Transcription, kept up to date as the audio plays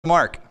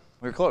Mark.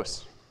 We were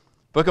close.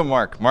 Book of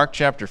Mark. Mark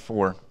chapter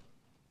 4.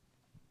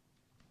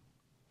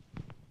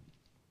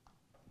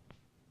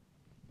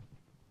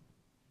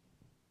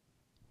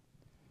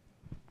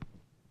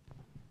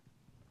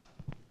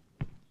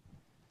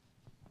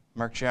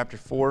 Mark chapter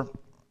 4.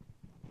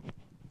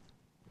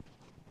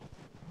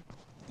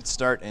 Let's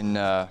start in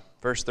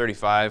verse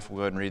 35. We'll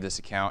go ahead and read this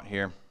account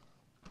here.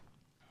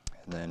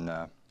 And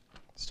then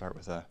start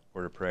with a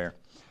word of prayer.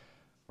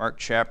 Mark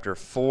chapter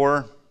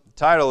 4.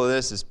 The title of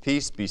this is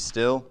Peace Be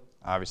Still.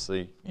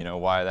 Obviously, you know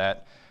why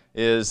that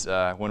is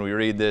when we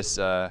read this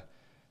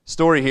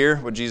story here,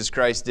 what Jesus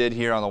Christ did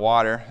here on the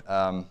water.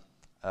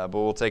 But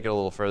we'll take it a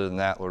little further than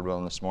that, Lord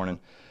willing, this morning.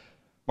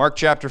 Mark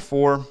chapter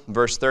 4,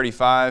 verse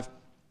 35.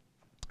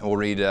 And we'll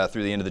read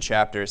through the end of the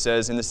chapter. It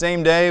says, "In the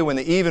same day, when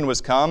the even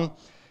was come,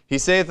 he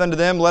saith unto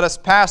them, Let us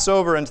pass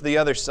over unto the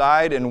other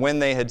side. And when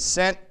they had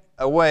sent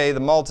away the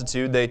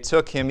multitude, they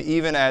took him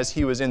even as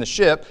he was in the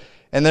ship,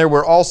 and there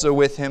were also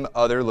with him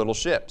other little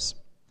ships.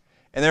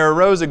 And there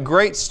arose a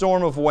great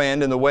storm of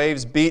wind, and the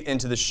waves beat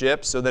into the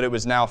ship, so that it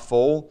was now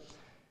full.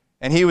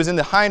 And he was in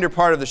the hinder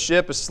part of the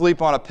ship,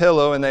 asleep on a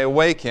pillow, and they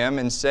awake him,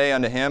 and say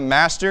unto him,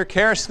 Master,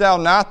 carest thou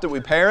not that we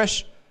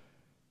perish?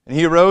 And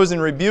he arose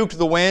and rebuked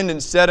the wind,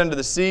 and said unto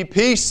the sea,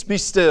 Peace, be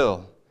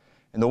still.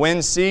 And the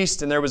wind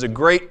ceased, and there was a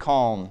great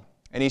calm.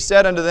 And he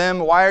said unto them,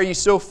 Why are ye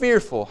so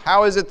fearful?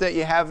 How is it that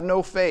ye have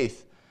no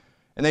faith?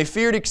 And they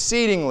feared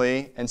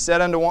exceedingly, and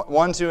said unto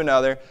one to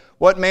another,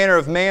 What manner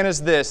of man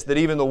is this, that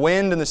even the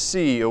wind and the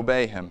sea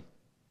obey him?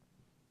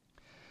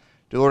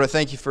 Dear Lord, I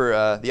thank you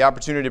for the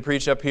opportunity to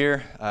preach up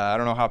here. I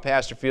don't know how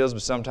Pastor feels,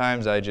 but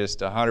sometimes I just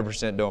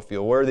 100% don't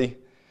feel worthy.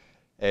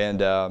 And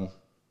God,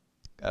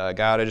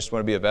 I just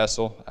want to be a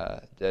vessel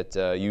that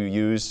you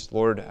use,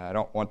 Lord. I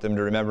don't want them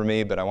to remember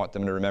me, but I want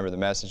them to remember the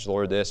message,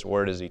 Lord. This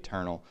word is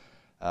eternal.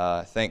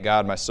 Thank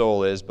God my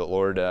soul is, but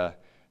Lord,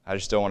 I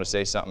just don't want to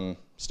say something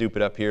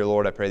stupid up here,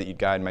 Lord. I pray that you'd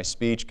guide my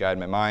speech, guide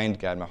my mind,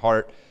 guide my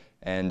heart,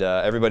 and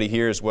everybody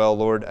here as well,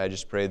 Lord. I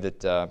just pray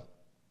that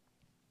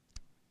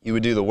you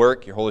would do the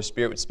work, your Holy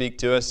Spirit would speak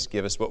to us,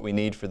 give us what we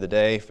need for the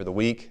day, for the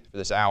week, for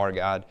this hour,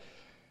 God.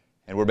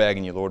 And we're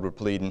begging you, Lord, we're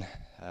pleading.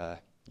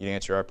 You'd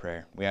answer our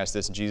prayer. We ask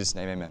this in Jesus'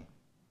 name, amen.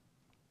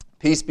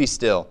 Peace be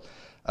still.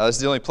 This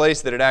is the only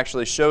place that it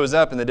actually shows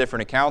up in the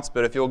different accounts,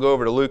 but if you'll go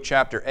over to Luke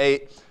chapter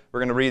 8, we're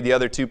going to read the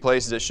other two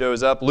places it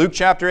shows up. Luke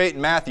chapter 8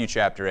 and Matthew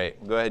chapter 8.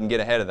 We'll go ahead and get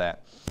ahead of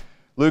that.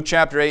 Luke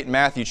chapter 8 and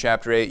Matthew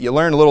chapter 8. You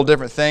learn a little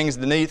different things.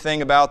 The neat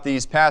thing about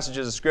these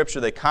passages of Scripture,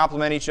 they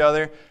complement each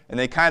other, and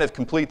they kind of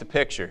complete the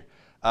picture.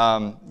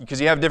 Because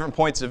you have different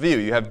points of view.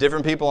 You have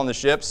different people on the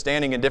ship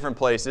standing in different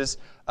places.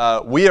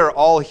 We are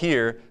all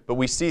here, but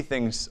we see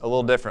things a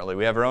little differently.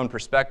 We have our own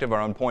perspective, our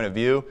own point of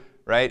view,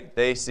 right?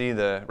 They see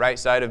the right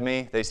side of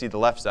me. They see the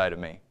left side of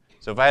me.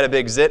 So if I had a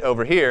big zit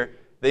over here,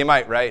 they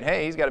might write,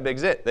 hey, he's got a big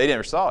zit. They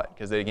never saw it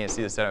because they can't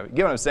see the side of it. You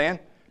get what I'm saying?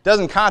 It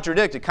doesn't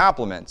contradict, it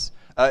complements.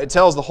 It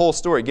tells the whole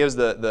story, gives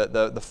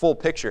the full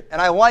picture.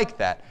 And I like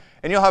that.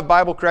 And you'll have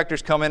Bible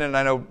correctors come in, and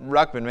I know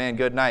Ruckman, man,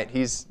 good night.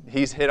 He's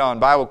hit on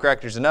Bible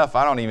correctors enough.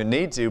 I don't even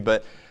need to,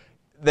 but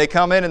they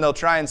come in and they'll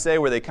try and say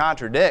where they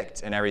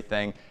contradict and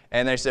everything.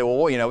 And they say,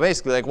 well, you know,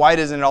 basically, like, why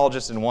isn't it all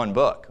just in one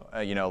book?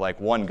 Like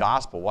one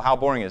gospel. Well, how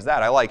boring is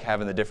that? I like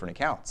having the different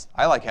accounts.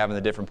 I like having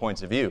the different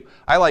points of view.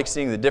 I like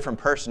seeing the different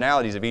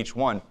personalities of each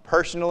one.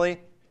 Personally,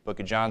 Book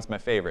of John's my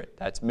favorite.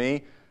 That's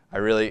me.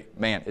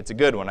 It's a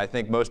good one. I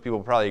think most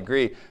people probably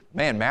agree.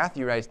 Man,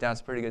 Matthew writes down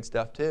some pretty good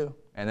stuff too.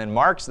 And then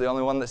Mark's the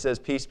only one that says,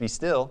 peace be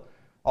still.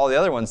 All the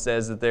other ones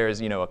says that there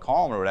is, a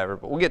calm or whatever,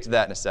 but we'll get to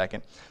that in a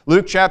second.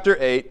 Luke chapter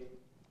 8,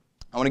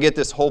 I want to get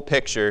this whole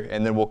picture,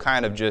 and then we'll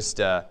kind of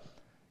just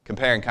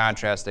compare and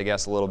contrast, I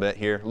guess, a little bit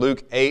here.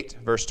 Luke 8,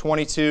 verse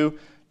 22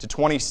 to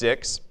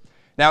 26.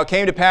 Now it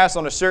came to pass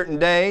on a certain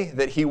day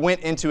that he went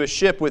into a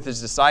ship with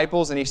his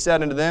disciples, and he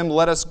said unto them,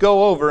 Let us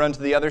go over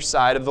unto the other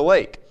side of the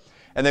lake.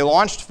 And they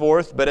launched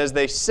forth, but as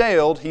they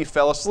sailed, he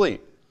fell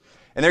asleep.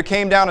 And there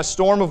came down a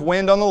storm of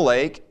wind on the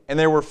lake, and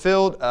they were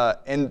filled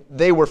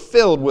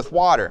with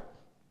water,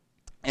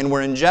 and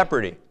were in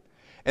jeopardy.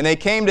 And they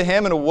came to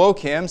him and awoke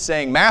him,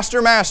 saying,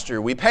 Master,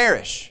 Master, we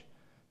perish.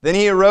 Then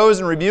he arose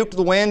and rebuked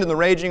the wind and the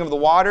raging of the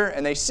water,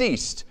 and they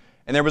ceased,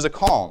 and there was a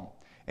calm.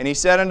 And he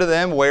said unto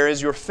them, Where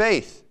is your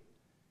faith?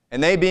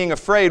 And they, being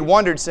afraid,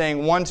 wondered,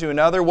 saying one to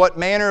another, What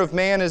manner of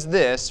man is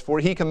this? For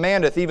he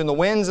commandeth even the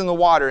winds and the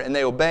water, and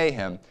they obey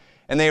him.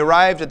 And they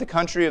arrived at the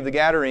country of the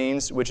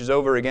Gadarenes, which is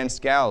over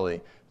against Galilee.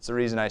 That's the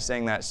reason I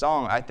sang that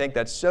song. I think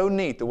that's so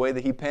neat, the way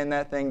that he penned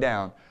that thing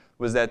down,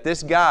 was that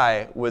this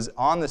guy was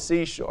on the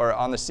seashore.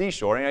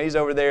 He's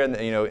over there,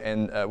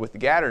 with the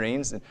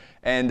Gadarenes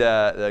and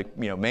the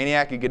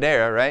maniac of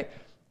Gadara, right?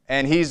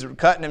 And he's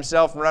cutting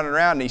himself and running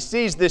around, and he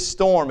sees this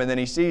storm, and then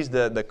he sees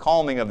the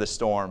calming of the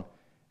storm.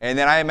 And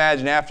then I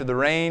imagine after the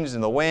rains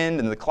and the wind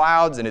and the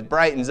clouds and it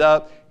brightens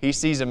up, he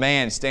sees a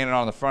man standing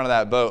on the front of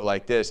that boat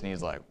like this, and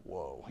he's like,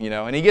 whoa,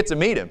 and he gets to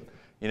meet him,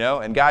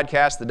 and God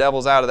casts the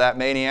devils out of that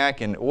maniac,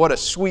 and what a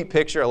sweet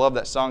picture. I love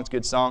that song. It's a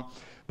good song.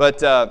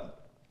 But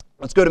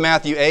let's go to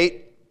Matthew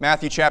 8,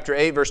 Matthew chapter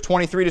 8, verse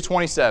 23 to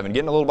 27.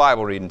 Getting a little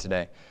Bible reading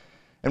today.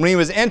 And when he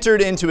was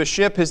entered into a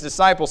ship, his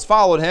disciples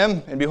followed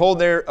him, and behold,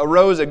 there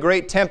arose a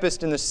great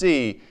tempest in the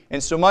sea,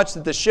 insomuch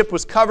that the ship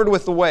was covered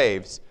with the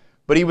waves.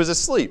 But he was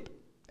asleep.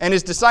 And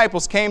his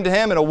disciples came to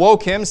him and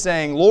awoke him,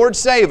 saying, Lord,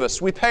 save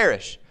us, we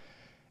perish.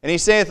 And he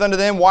saith unto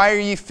them, Why are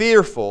ye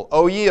fearful,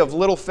 O ye of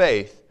little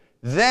faith?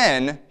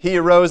 Then he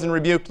arose and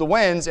rebuked the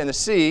winds and the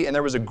sea, and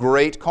there was a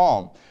great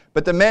calm.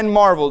 But the men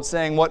marveled,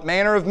 saying, What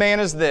manner of man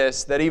is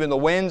this, that even the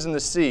winds and the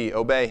sea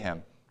obey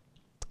him?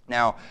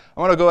 Now, I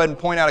want to go ahead and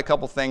point out a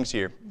couple things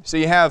here. So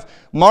you have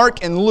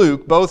Mark and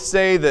Luke both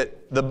say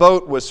that the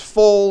boat was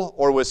full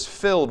or was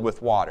filled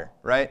with water,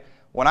 right?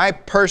 When I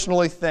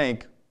personally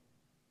think,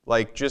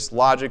 like just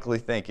logically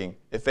thinking,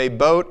 if a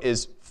boat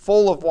is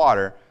full of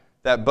water,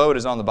 that boat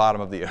is on the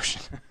bottom of the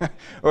ocean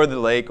or the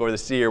lake or the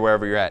sea or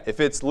wherever you're at. If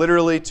it's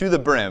literally to the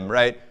brim,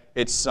 right,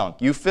 it's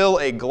sunk. You fill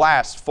a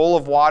glass full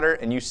of water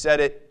and you set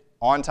it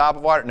on top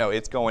of water? No,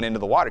 it's going into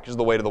the water because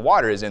the weight of the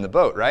water is in the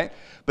boat, right?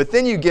 But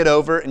then you get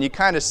over and you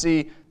kind of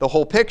see the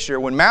whole picture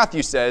when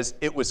Matthew says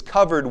it was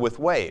covered with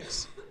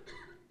waves.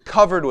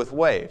 Covered with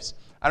waves.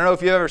 I don't know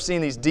if you've ever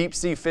seen these deep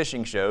sea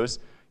fishing shows,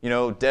 you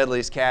know,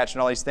 Deadliest Catch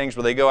and all these things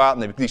where they go out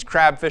and these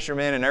crab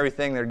fishermen and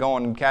everything, they're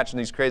going and catching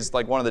these crazy. It's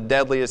like one of the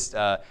deadliest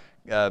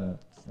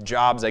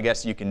jobs, I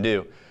guess, you can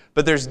do.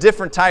 But there's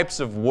different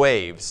types of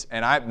waves,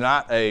 and I'm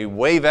not a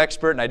wave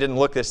expert, and I didn't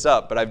look this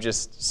up, but I've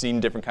just seen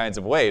different kinds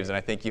of waves, and I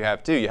think you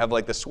have too. You have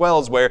like the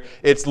swells where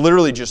it's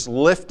literally just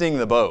lifting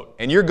the boat,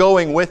 and you're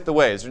going with the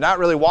waves. There's not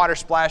really water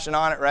splashing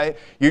on it, right?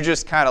 You're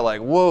just kind of like,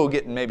 whoa,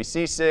 getting maybe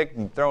seasick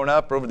and thrown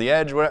up over the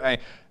edge.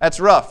 That's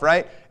rough,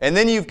 right? And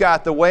then you've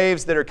got the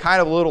waves that are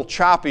kind of a little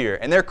choppier,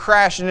 and they're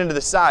crashing into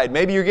the side.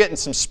 Maybe you're getting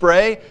some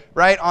spray,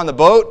 right, on the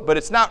boat, but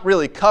it's not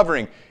really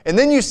covering. And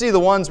then you see the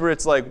ones where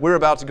it's like, we're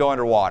about to go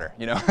underwater,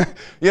 you know.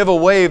 You have a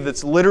wave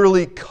that's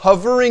literally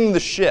covering the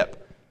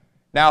ship.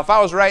 Now, if I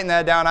was writing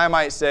that down, I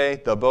might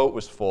say the boat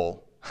was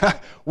full.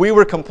 We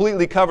were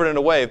completely covered in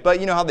a wave. But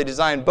you know how they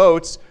design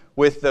boats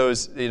with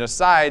those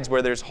sides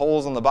where there's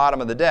holes on the bottom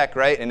of the deck,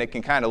 right? And it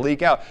can kind of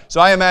leak out.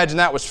 So I imagine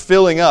that was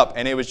filling up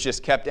and it was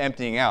just kept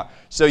emptying out.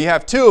 So you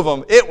have two of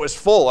them, it was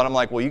full. And I'm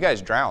like, well, you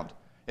guys drowned.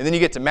 And then you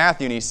get to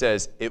Matthew and he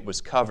says, it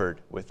was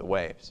covered with the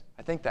waves.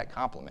 I think that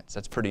compliments.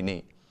 That's pretty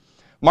neat.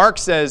 Mark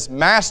says,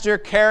 Master,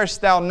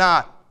 carest thou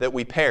not that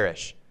we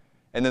perish?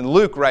 And then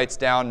Luke writes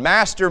down,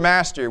 Master,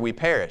 Master, we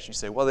perish. You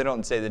say, well, they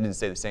didn't say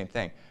the same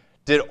thing.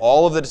 Did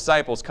all of the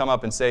disciples come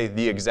up and say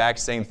the exact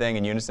same thing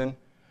in unison?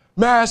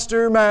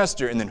 Master,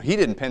 Master. And then he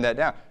didn't pin that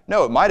down.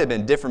 No, it might have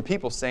been different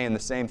people saying the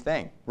same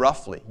thing,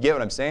 roughly. You get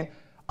what I'm saying?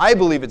 I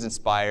believe it's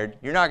inspired.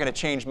 You're not going to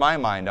change my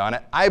mind on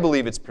it. I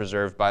believe it's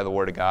preserved by the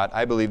Word of God.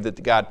 I believe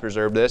that God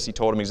preserved this. He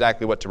told him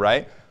exactly what to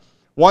write.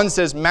 One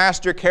says,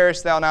 Master,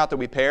 carest thou not that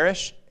we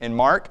perish, in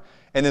Mark.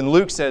 And then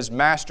Luke says,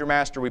 Master,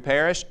 Master, we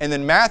perish. And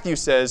then Matthew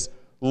says,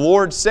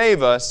 Lord,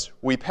 save us,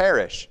 we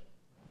perish.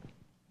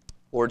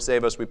 Lord,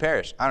 save us, we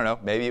perish. I don't know.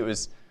 Maybe it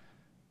was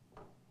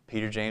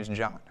Peter, James, and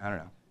John. I don't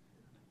know.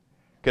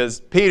 Because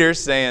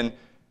Peter's saying,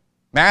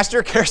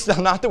 Master, carest thou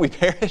not that we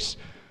perish?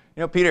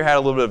 You know, Peter had a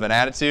little bit of an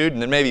attitude.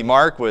 And then maybe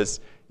Mark was,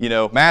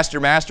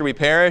 Master, Master, we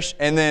perish.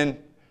 And then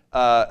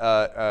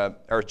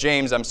or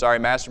James, I'm sorry,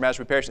 Master,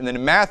 Master, we perish. And then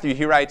in Matthew,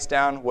 he writes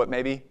down what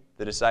maybe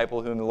the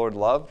disciple whom the Lord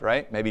loved,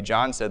 right? Maybe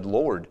John said,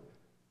 Lord,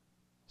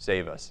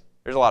 save us.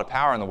 There's a lot of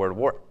power in the word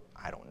Lord.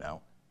 I don't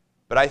know.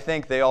 But I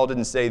think they all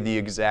didn't say the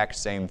exact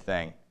same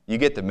thing. You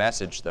get the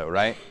message though,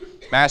 right?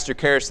 Master,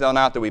 carest thou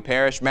not that we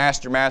perish?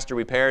 Master, Master,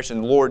 we perish.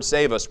 And Lord,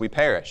 save us, we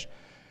perish.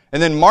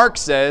 And then Mark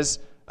says,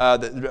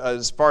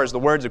 as far as the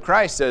words of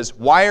Christ says,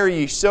 why are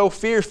ye so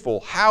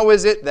fearful? How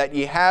is it that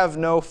ye have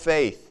no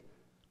faith?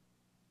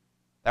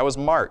 That was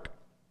Mark.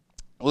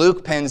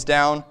 Luke pens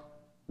down,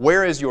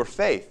 where is your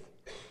faith?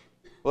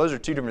 Well, those are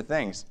two different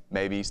things.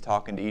 Maybe he's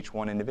talking to each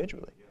one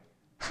individually.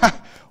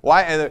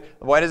 Why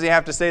does he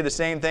have to say the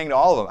same thing to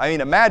all of them? I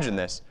mean, imagine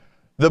this.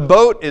 The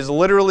boat is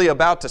literally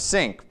about to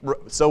sink,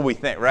 so we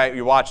think, right?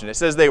 You're watching. It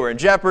says they were in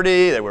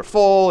jeopardy, they were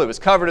full, it was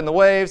covered in the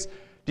waves.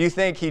 Do you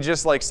think he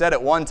just said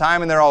it one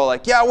time and they're all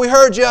like, yeah, we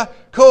heard you,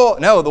 cool.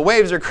 No, the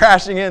waves are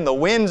crashing in, the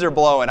winds are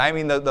blowing. I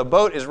mean, the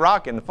boat is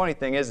rocking. The funny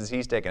thing is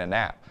he's taking a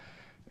nap.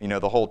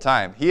 The whole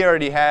time. He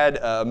already had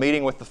a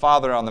meeting with the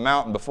Father on the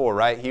mountain before,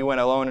 right? He went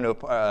alone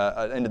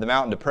into the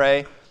mountain to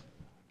pray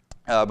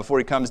before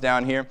he comes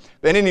down here.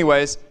 But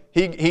anyways,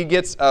 he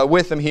gets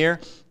with him here.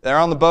 They're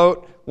on the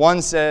boat.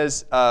 One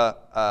says,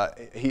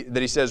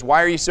 he says,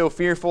 why are you so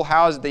fearful?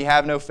 How is it that you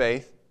have no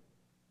faith?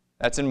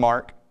 That's in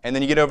Mark. And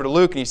then you get over to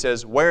Luke and he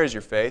says, where is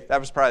your faith? That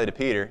was probably to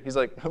Peter. He's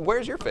like,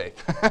 where's your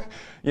faith?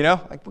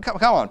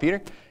 Come on,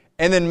 Peter.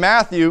 And then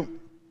Matthew,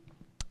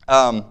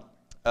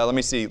 let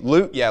me see.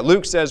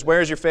 Luke says,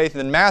 where's your faith?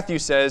 And then Matthew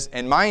says,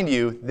 and mind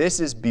you,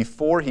 this is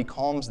before he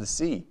calms the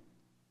sea.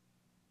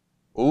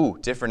 Ooh,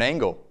 different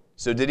angle.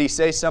 So did he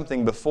say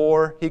something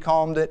before he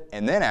calmed it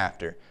and then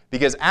after?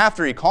 Because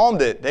after he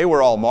calmed it, they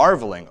were all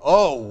marveling.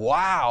 Oh,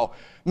 wow.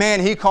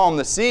 Man, he calmed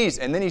the seas.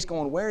 And then he's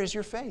going, where is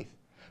your faith?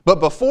 But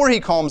before he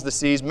calms the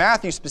seas,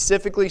 Matthew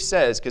specifically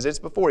says, because it's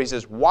before, he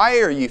says, "Why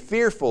are ye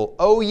fearful,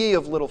 O ye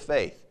of little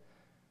faith?"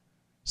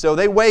 So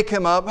they wake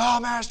him up. "Oh,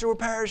 Master, we're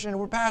perishing.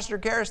 We're Pastor,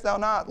 carest thou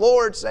not?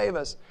 Lord, save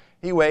us."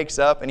 He wakes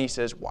up and he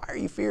says, "Why are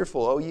you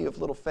fearful, O ye of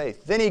little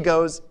faith?" Then he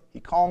goes, he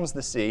calms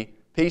the sea,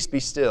 "Peace, be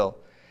still."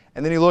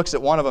 And then he looks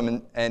at one of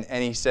them and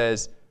he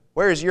says,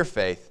 "Where is your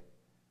faith?"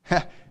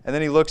 And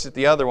then he looks at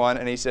the other one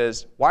and he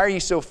says, "Why are you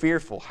so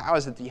fearful? How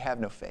is it that you have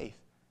no faith?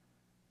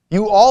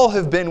 You all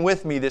have been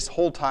with me this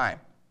whole time.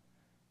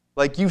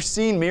 Like, you've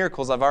seen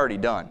miracles I've already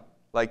done.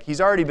 Like,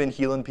 he's already been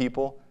healing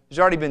people. There's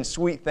already been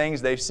sweet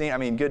things they've seen. I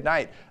mean, good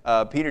night.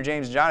 Peter,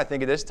 James, and John, I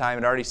think at this time,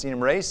 had already seen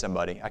him raise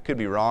somebody. I could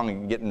be wrong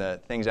and getting the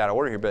things out of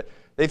order here, but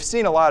they've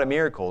seen a lot of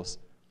miracles,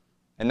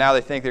 and now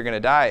they think they're going to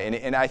die.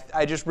 And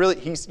I just really,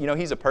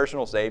 he's a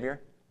personal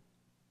Savior.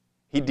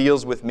 He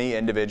deals with me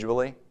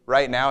individually.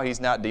 Right now, he's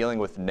not dealing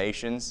with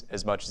nations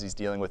as much as he's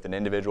dealing with an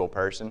individual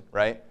person,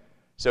 right?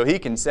 So he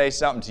can say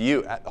something to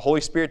you. The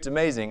Holy Spirit's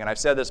amazing, and I've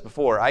said this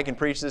before. I can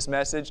preach this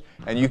message,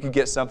 and you can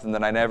get something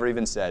that I never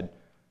even said.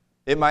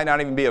 It might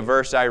not even be a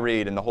verse I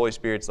read, and the Holy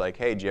Spirit's like,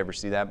 "Hey, did you ever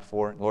see that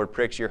before?" The Lord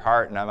pricks your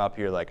heart, and I'm up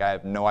here like, I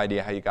have no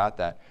idea how you got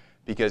that.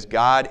 Because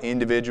God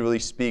individually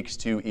speaks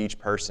to each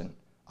person.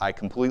 I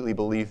completely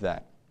believe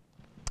that.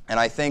 And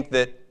I think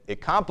that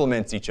it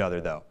complements each other,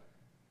 though.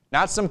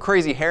 Not some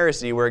crazy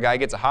heresy where a guy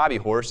gets a hobby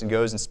horse and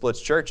goes and splits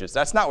churches.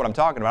 That's not what I'm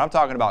talking about. I'm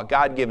talking about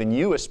God giving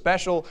you a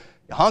special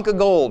hunk of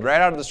gold right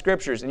out of the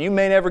Scriptures, and you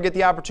may never get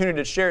the opportunity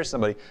to share it with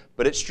somebody,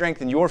 but it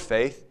strengthened your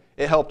faith.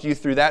 It helped you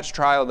through that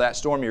trial, that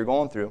storm you're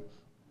going through.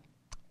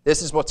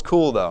 This is what's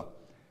cool, though.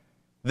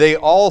 They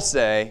all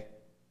say,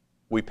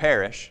 "We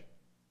perish."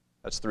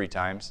 That's 3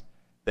 times.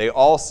 They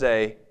all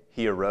say,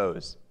 "He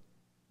arose."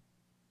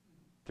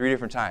 3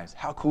 different times.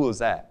 How cool is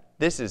that?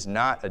 This is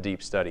not a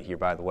deep study here,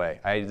 by the way.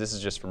 This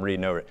is just from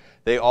reading over it.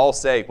 They all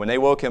say, when they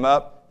woke him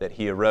up, that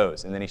he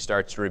arose. And then he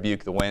starts to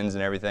rebuke the winds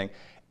and everything.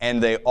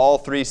 And they all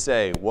 3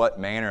 say, "What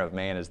manner of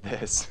man is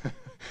this?"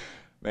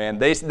 Man,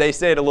 they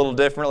say it a little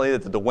differently,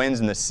 that the winds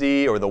and the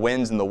sea or the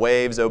winds and the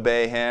waves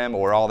obey him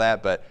or all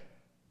that. But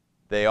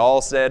they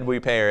all said, "We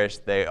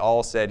perished." They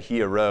all said,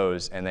 "He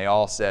arose." And they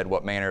all said,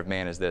 "What manner of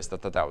man is this?" I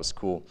thought that was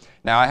cool.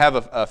 Now, I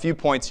have a few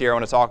points here I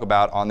want to talk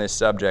about on this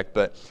subject.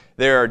 But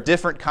there are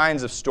different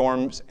kinds of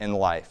storms in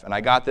life. And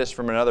I got this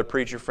from another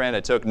preacher friend. I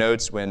took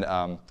notes when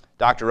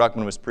Dr.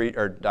 Ruckman was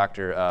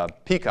Dr.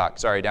 Peacock,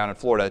 down in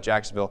Florida,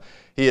 Jacksonville.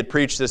 He had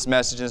preached this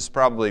message. This is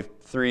probably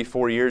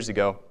 3-4 years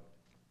ago.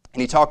 And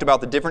he talked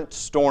about the different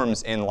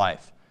storms in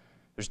life.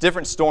 There's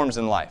different storms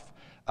in life.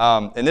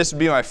 And this would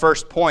be my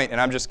first point,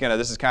 and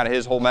this is kind of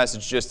his whole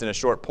message just in a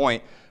short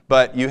point,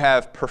 but you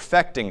have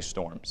perfecting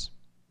storms.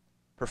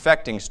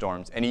 Perfecting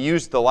storms. And he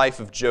used the life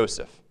of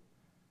Joseph.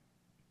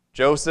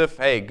 Joseph,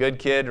 hey, good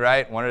kid,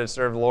 right? Wanted to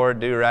serve the Lord,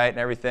 do right and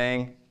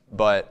everything,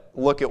 but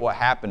look at what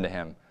happened to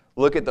him.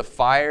 Look at the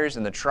fires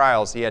and the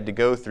trials he had to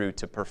go through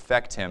to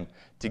perfect him,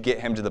 to get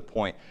him to the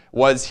point.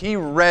 Was he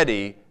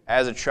ready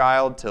as a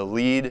child to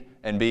lead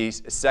and be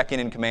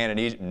second in command in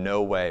Egypt?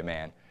 No way,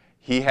 man.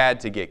 He had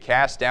to get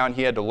cast down.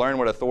 He had to learn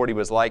what authority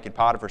was like in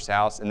Potiphar's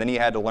house, and then he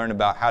had to learn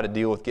about how to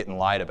deal with getting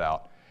lied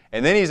about.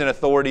 And then he's an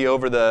authority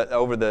over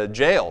the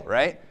jail,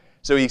 right?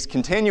 So he's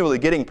continually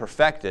getting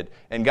perfected,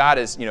 and God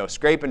is,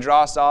 scraping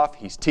dross off.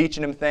 He's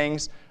teaching him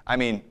things. I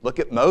mean, look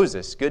at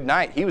Moses. Good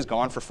night. He was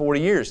gone for 40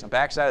 years on the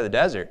backside of the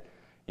desert.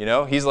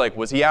 He's like,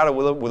 was he out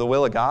with the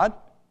will of God?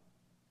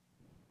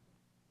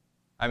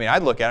 I mean,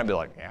 I'd look at him and be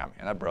like, yeah,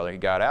 man, that brother, he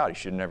got out. He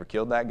should have never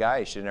killed that guy.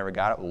 He should have never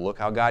got out. Well, look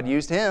how God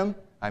used him.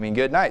 I mean,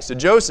 good night. So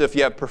Joseph,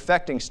 you have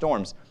perfecting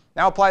storms.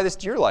 Now apply this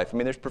to your life. I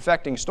mean, there's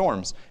perfecting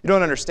storms. You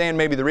don't understand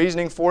maybe the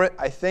reasoning for it.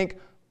 I think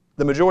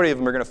the majority of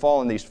them are going to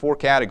fall in these 4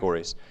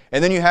 categories.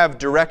 And then you have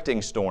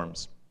directing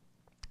storms.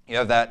 You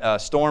have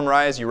that storm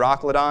rise,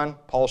 Euroclydon,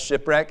 Paul's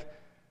shipwreck.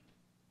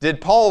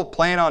 Did Paul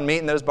plan on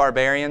meeting those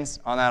barbarians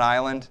on that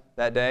island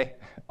that day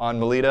on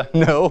Melita?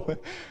 No.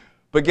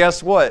 But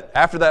guess what?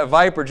 After that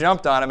viper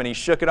jumped on him and he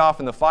shook it off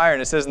in the fire,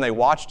 and it says, and they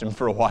watched him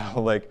for a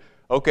while, like,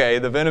 okay,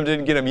 the venom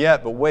didn't get him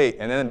yet, but wait.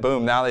 And then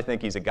boom, now they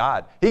think he's a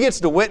god. He gets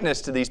to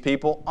witness to these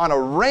people on a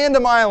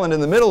random island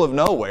in the middle of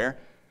nowhere.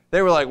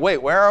 They were like, wait,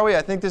 where are we?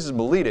 I think this is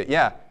Melita.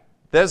 Yeah,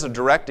 there's a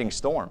directing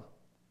storm.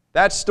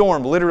 That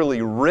storm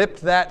literally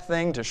ripped that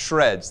thing to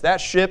shreds. That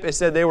ship, it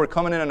said they were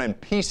coming in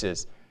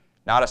pieces.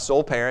 Not a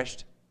soul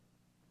perished.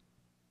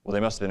 Well, they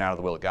must have been out of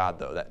the will of God,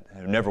 though. That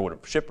never would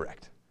have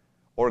shipwrecked.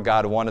 Or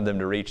God wanted them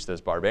to reach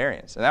those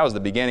barbarians. And that was the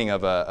beginning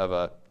of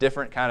a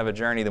different kind of a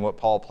journey than what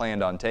Paul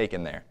planned on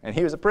taking there. And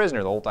he was a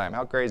prisoner the whole time.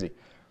 How crazy.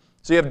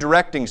 So you have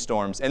directing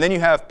storms. And then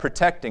you have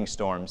protecting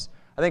storms.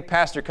 I think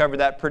Pastor covered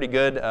that pretty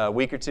good a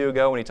week or 2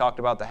 ago when he talked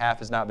about the half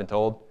has not been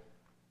told.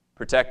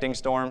 Protecting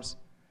storms.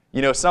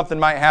 Something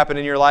might happen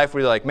in your life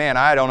where you're like, man,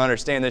 I don't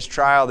understand this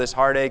trial, this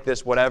heartache,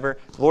 this whatever.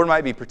 The Lord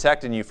might be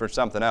protecting you for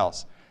something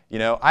else.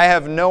 I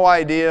have no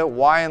idea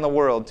why in the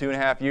world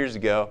 2.5 years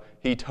ago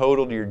he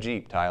totaled your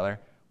Jeep, Tyler,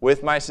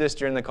 with my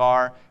sister in the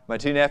car, my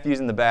 2 nephews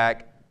in the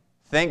back.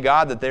 Thank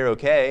God that they're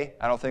okay.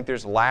 I don't think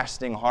there's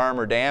lasting harm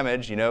or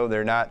damage.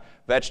 They're not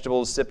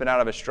vegetables sipping out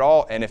of a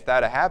straw. And if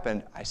that had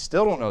happened, I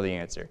still don't know the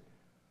answer.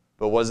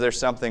 But was there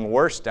something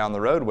worse down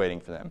the road waiting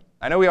for them?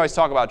 I know we always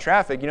talk about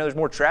traffic. There's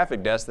more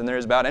traffic deaths than there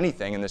is about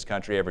anything in this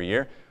country every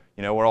year.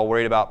 We're all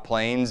worried about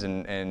planes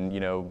and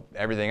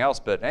everything else.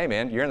 But hey,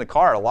 man, you're in the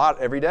car a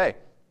lot every day.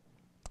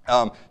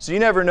 So you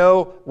never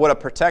know what a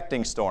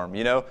protecting storm,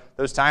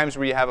 those times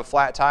where you have a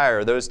flat tire,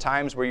 or those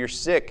times where you're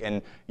sick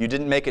and you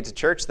didn't make it to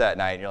church that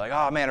night. And you're like,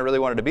 oh man, I really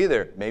wanted to be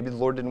there. Maybe the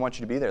Lord didn't want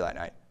you to be there that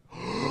night.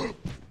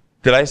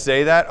 Did I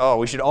say that? Oh,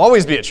 we should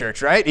always be at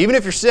church, right? Even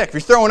if you're sick, if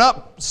you're throwing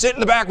up, sit in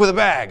the back with a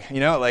bag,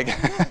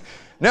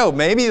 No,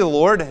 maybe the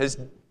Lord is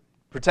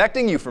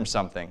protecting you from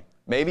something.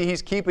 Maybe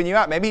He's keeping you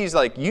out. Maybe He's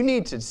like, you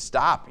need to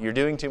stop. You're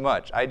doing too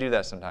much. I do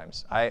that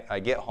sometimes. I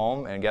get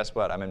home and guess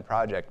what? I'm in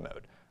project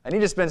mode. I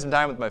need to spend some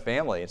time with my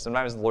family. And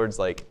sometimes the Lord's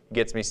like,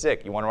 gets me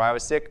sick. You wonder why I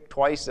was sick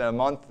twice a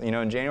month,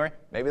 in January?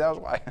 Maybe that was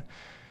why.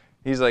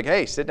 He's like,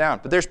 hey, sit down.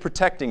 But there's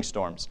protecting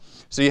storms.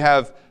 So you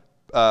have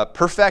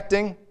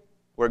perfecting,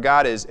 where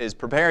God is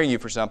preparing you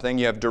for something.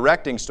 You have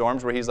directing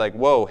storms, where He's like,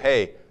 whoa,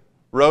 hey,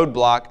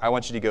 roadblock, I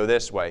want you to go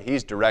this way.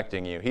 He's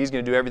directing you. He's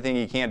going to do everything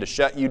He can to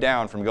shut you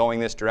down from going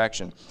this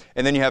direction.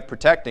 And then you have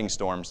protecting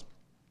storms.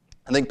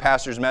 I think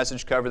Pastor's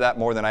message covered that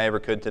more than I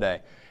ever could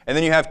today. And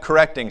then you have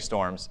correcting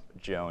storms.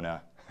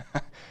 Jonah.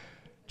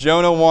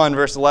 Jonah 1,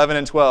 verse 11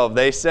 and 12.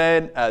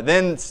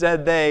 Then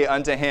said they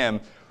unto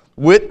him,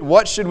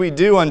 what should we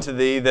do unto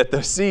thee, that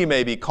the sea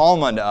may be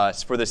calm unto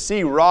us? For the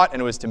sea wrought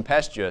and was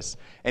tempestuous.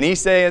 And he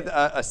said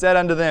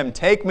unto them,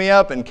 take me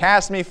up and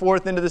cast me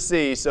forth into the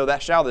sea, so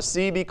that shall the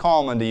sea be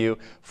calm unto you.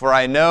 For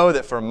I know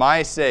that for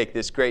my sake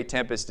this great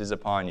tempest is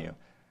upon you.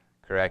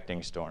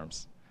 Correcting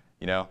storms.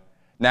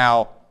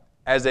 Now,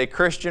 as a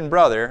Christian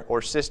brother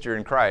or sister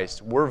in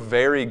Christ, we're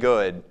very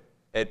good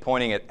at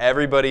pointing at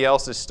everybody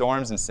else's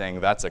storms and saying,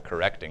 that's a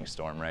correcting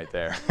storm right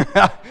there.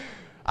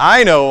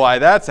 I know why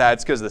that's at.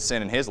 It's because of the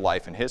sin in his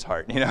life and his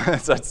heart.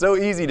 It's so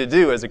easy to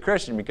do as a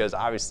Christian because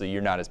obviously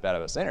you're not as bad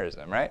of a sinner as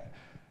them, right?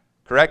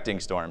 Correcting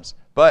storms.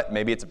 But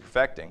maybe it's a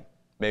perfecting.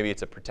 Maybe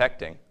it's a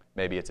protecting.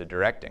 Maybe it's a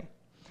directing.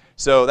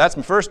 So that's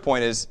my first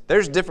point is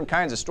there's different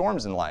kinds of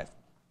storms in life.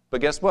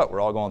 But guess what? We're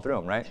all going through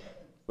them, right?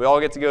 We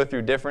all get to go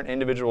through different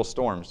individual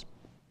storms.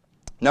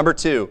 Number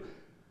 2,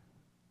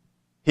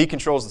 He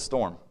controls the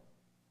storm.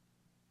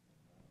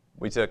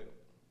 We took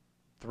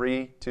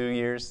 2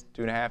 years,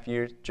 2.5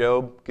 years.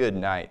 Job, good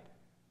night.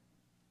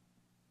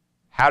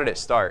 How did it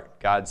start?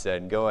 God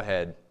said, go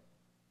ahead.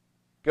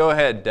 Go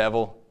ahead,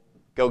 devil.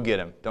 Go get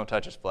him. Don't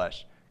touch his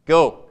flesh.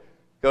 Go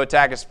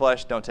attack his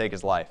flesh. Don't take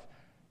his life.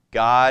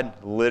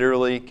 God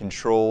literally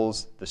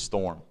controls the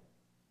storm.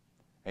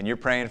 And you're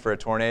praying for a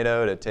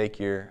tornado to take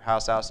your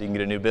house out so you can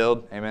get a new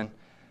build. Amen.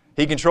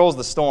 He controls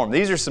the storm.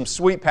 These are some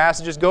sweet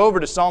passages. Go over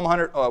to Psalms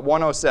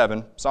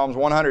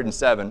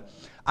 107.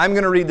 I'm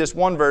going to read this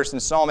one verse in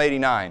Psalm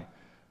 89. The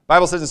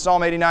Bible says in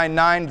Psalm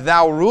 89:9,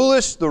 Thou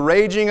rulest the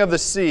raging of the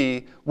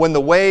sea, when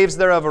the waves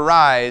thereof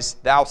arise,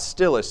 Thou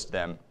stillest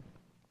them.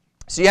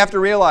 So you have to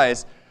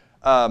realize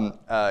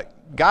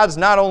God's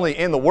not only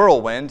in the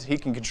whirlwind, He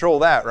can control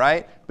that,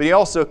 right? But He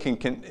also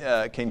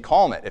can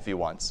calm it if He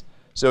wants.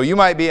 So you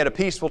might be at a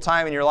peaceful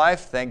time in your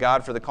life. Thank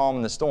God for the calm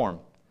in the storm.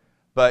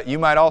 But you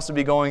might also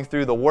be going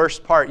through the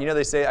worst part.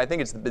 They say, I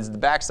think it's the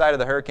backside of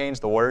the hurricane's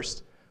the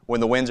worst, when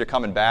the winds are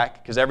coming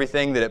back, because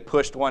everything that it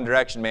pushed one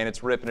direction, man,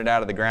 it's ripping it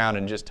out of the ground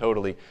and just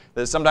totally.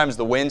 Sometimes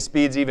the wind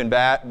speed's even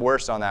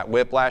worse on that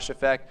whiplash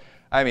effect.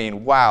 I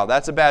mean, wow,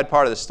 that's a bad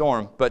part of the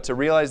storm. But to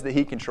realize that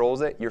He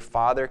controls it, your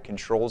Father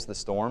controls the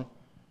storm.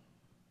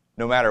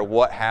 No matter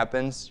what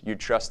happens, you're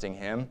trusting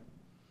Him.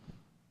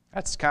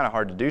 That's kind of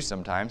hard to do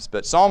sometimes.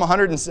 But Psalm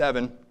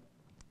 107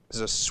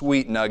 is a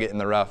sweet nugget in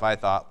the rough, I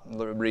thought,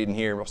 reading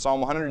here.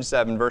 Psalm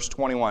 107, verse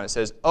 21, it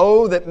says,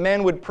 Oh, that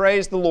men would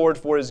praise the Lord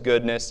for His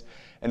goodness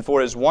and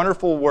for His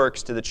wonderful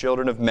works to the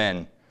children of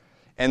men.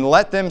 And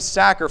let them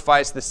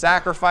sacrifice the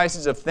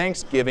sacrifices of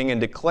thanksgiving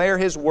and declare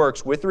His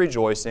works with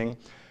rejoicing.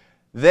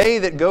 They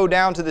that go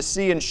down to the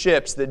sea in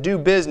ships, that do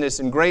business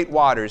in great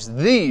waters,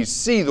 these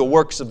see the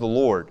works of the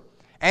Lord,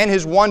 and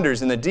His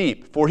wonders in the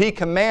deep. For He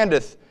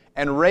commandeth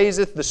and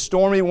raiseth the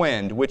stormy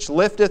wind, which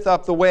lifteth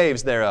up the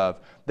waves thereof.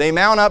 They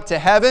mount up to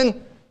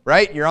heaven,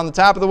 right? You're on the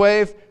top of the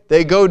wave.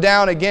 They go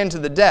down again to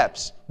the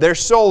depths. Their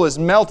soul is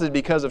melted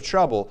because of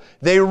trouble.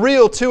 They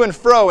reel to and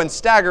fro and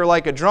stagger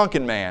like a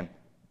drunken man.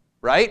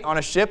 Right? On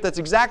a ship, that's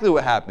exactly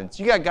what happens.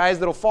 You got guys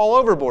that'll fall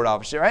overboard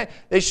off a ship, right?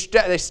 They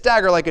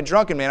stagger like a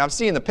drunken man. I'm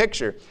seeing the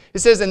picture. It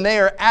says, and they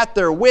are at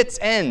their wits'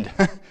 end.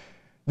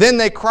 Then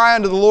they cry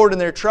unto the Lord in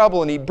their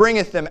trouble, and He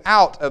bringeth them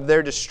out of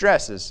their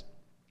distresses.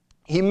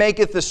 He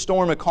maketh the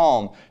storm a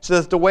calm, so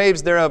that the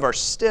waves thereof are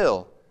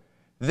still.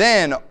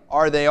 Then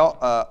are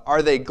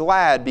they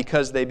glad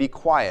because they be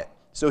quiet.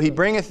 So He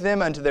bringeth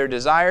them unto their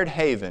desired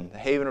haven, the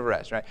haven of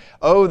rest, right?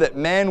 Oh, that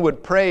men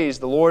would praise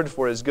the Lord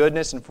for His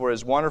goodness and for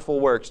His wonderful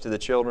works to the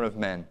children of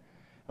men.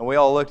 And we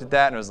all looked at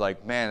that and was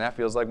like, man, that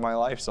feels like my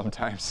life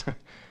sometimes.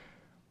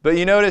 But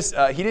you notice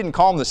He didn't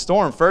calm the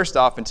storm first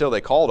off until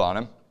they called on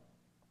Him.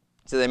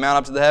 It So they mount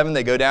up to the heaven,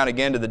 they go down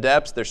again to the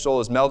depths. Their soul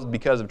is melted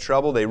because of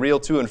trouble. They reel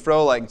to and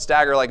fro,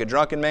 stagger like a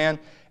drunken man,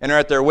 and are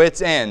at their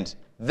wits' end.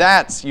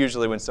 That's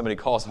usually when somebody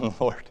calls on the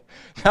Lord.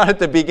 Not at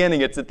the beginning,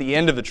 it's at the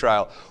end of the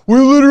trial. We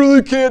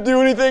literally can't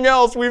do anything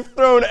else. We've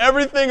thrown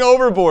everything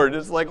overboard.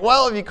 It's like,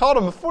 well, if you called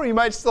them before, you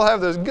might still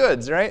have those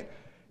goods, right?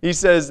 He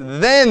says,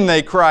 then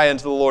they cry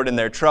unto the Lord in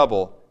their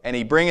trouble, and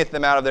He bringeth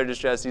them out of their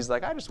distress. He's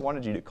like, I just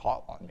wanted you to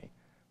call on me.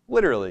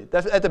 Literally.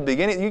 At the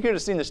beginning, you could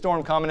have seen the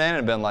storm coming in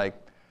and been like,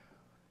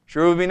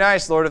 sure would be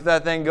nice, Lord, if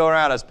that thing go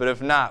around us, but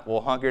if not,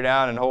 we'll hunker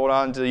down and hold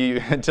on to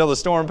you until the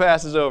storm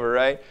passes over,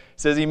 right? It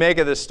says, He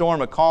maketh the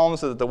storm a calm,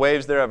 so that the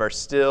waves thereof are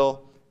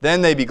still.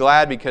 Then they be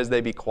glad because they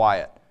be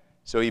quiet.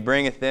 So He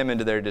bringeth them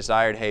into their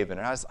desired haven.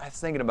 And I was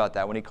thinking about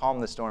that. When He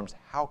calmed the storms,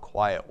 how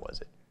quiet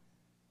was it?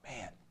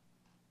 Man.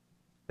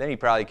 Then He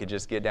probably could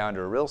just get down to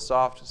a real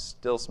soft,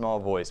 still small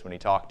voice when He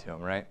talked to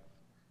him, right?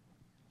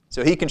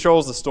 So He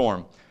controls the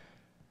storm.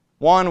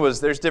 One was,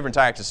 there's different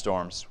types of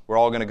storms. We're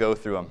all going to go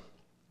through them.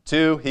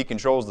 2, He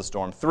controls the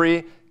storm.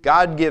 3,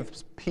 God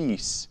gives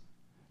peace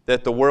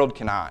that the world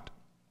cannot.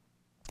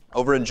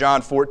 Over in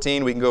John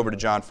 14, we can go over to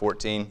John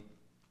 14.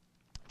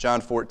 John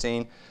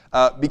 14.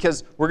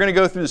 Because we're going to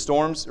go through the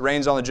storms. It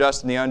rains on the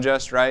just and the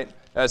unjust, right?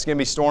 It's going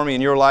to be stormy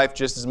in your life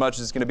just as much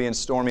as it's going to be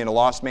stormy in a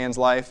lost man's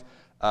life.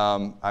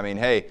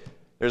 Hey,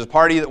 there's a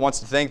party that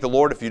wants to thank the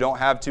Lord if you don't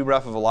have too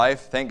rough of a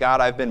life. Thank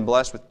God I've been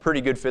blessed with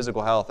pretty good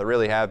physical health. I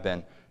really have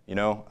been.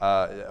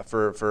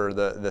 For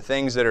the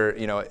things that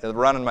are,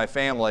 running my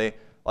family,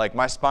 like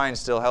my spine's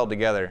still held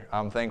together.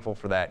 I'm thankful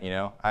for that,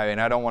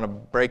 I don't want to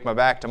break my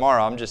back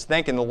tomorrow. I'm just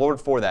thanking the Lord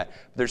for that.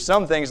 But there's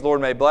some things the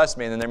Lord may bless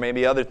me, and then there may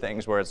be other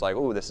things where it's like,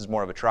 ooh, this is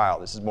more of a trial.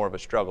 This is more of a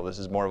struggle. This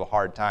is more of a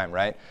hard time,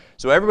 right?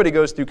 So everybody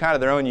goes through kind of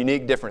their own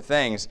unique different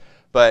things,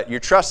 but you're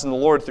trusting the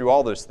Lord through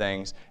all those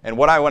things. And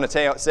what I want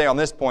to say on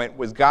this point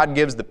was God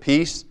gives the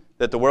peace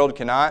that the world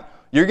cannot.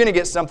 You're going to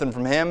get something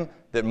from Him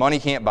that money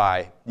can't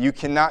buy. You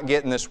cannot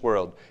get in this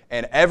world.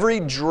 And every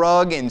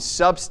drug and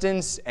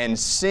substance and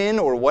sin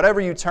or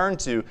whatever you turn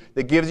to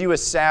that gives you a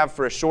salve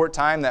for a short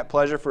time, that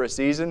pleasure for a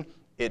season,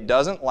 it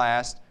doesn't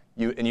last,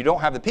 and you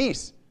don't have the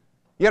peace.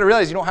 You got to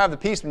realize you don't have the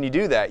peace when you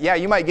do that. Yeah,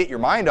 you might get your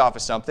mind off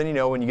of something,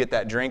 when you get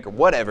that drink or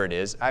whatever it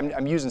is.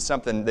 I'm using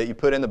something that you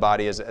put in the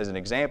body as an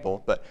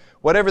example. But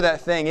whatever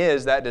that thing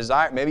is, that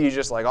desire, maybe you're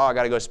just like, I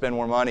got to go spend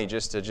more money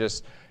just to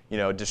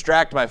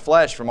distract my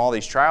flesh from all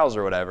these trials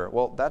or whatever.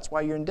 Well, that's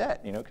why you're in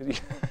debt,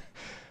 because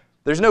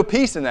there's no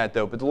peace in that,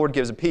 though, but the Lord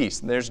gives a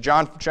peace. And there's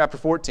John chapter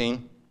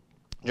 14.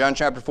 John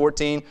chapter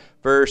 14,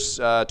 verse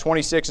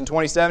 26 and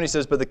 27, He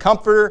says, But the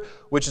Comforter,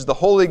 which is the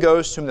Holy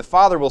Ghost, whom the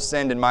Father will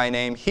send in my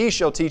name, He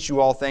shall teach you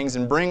all things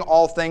and bring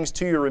all things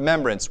to your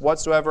remembrance,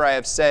 whatsoever I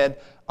have said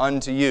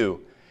unto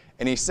you.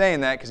 And He's saying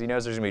that because He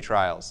knows there's going to be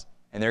trials,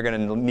 and they're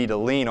going to need to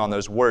lean on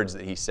those words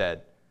that He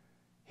said.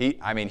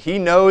 He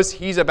knows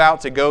He's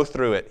about to go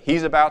through it.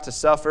 He's about to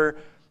suffer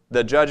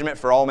the judgment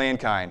for all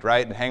mankind,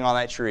 right? And hang on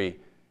that tree.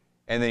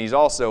 And then He's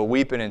also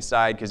weeping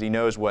inside because He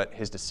knows what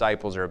His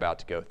disciples are about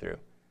to go through.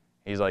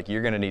 He's like,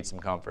 you're going to need some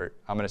comfort.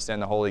 I'm going to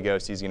send the Holy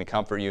Ghost. He's going to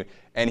comfort you.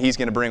 And He's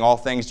going to bring all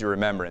things to your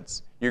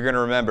remembrance. You're going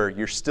to remember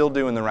you're still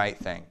doing the right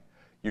thing.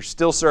 You're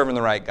still serving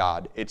the right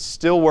God. It's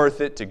still worth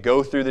it to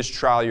go through this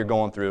trial you're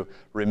going through.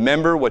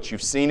 Remember what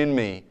you've seen in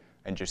me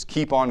and just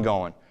keep on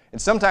going.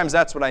 And sometimes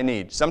that's what I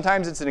need.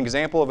 Sometimes it's an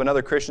example of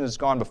another Christian that's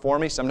gone before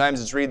me.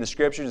 Sometimes it's reading the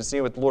Scriptures and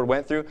seeing what the Lord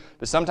went through.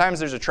 But sometimes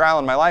there's a trial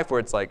in my life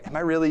where it's like, am I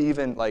really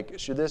even,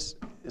 is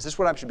this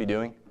what I should be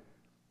doing?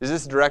 Is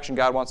this the direction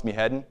God wants me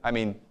heading?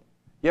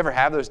 You ever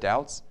have those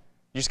doubts?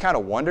 You just kind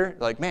of wonder,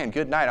 man,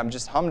 good night. I'm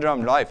just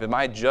humdrum life. Am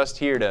I just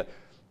here to,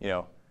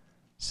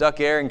 suck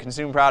air and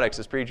consume products,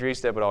 as Preacher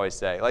Eastep would always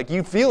say?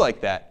 You feel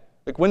like that.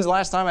 When's the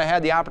last time I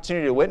had the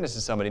opportunity to witness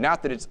to somebody?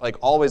 Not that it's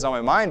always on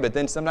my mind, but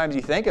then sometimes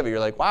you think of it, you're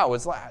like, wow,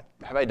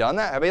 have I done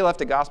that? Have I left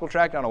a gospel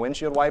tract on a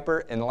windshield wiper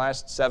in the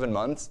last 7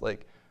 months?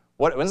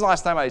 When's the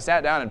last time I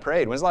sat down and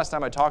prayed? When's the last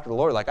time I talked to the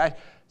Lord?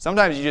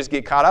 Sometimes you just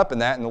get caught up in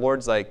that, and the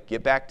Lord's like,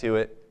 get back to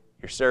it.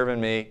 You're serving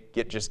me.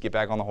 Just get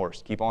back on the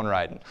horse. Keep on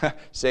riding.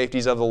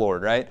 Safeties of the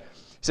Lord, right?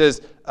 He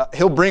says,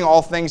 He'll bring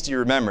all things to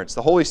your remembrance.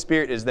 The Holy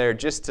Spirit is there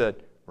just to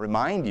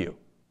remind you,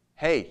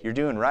 hey, you're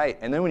doing right.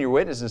 And then when you're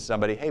witnessing to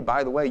somebody, hey,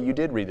 by the way, you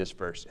did read this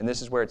verse, and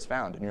this is where it's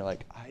found. And you're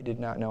like, I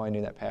did not know I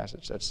knew that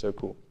passage. That's so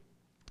cool.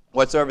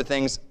 Whatsoever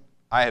things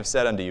I have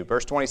said unto you.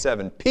 Verse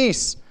 27,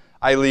 Peace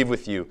I leave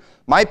with you.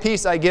 My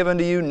peace I give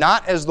unto you,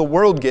 not as the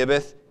world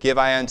giveth, give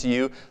I unto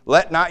you.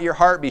 Let not your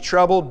heart be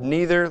troubled,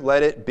 neither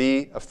let it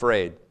be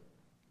afraid.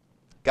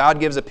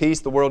 God gives a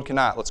peace the world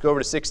cannot. Let's go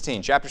over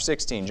to chapter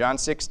 16. John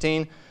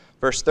 16,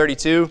 verse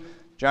 32.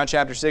 John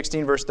chapter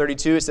 16, verse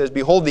 32, it says,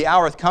 Behold, the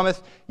hour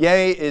cometh,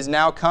 yea, is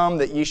now come,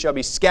 that ye shall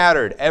be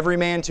scattered, every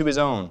man to his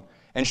own,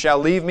 and shall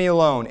leave me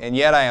alone, and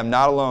yet I am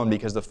not alone,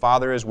 because the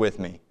Father is with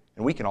me.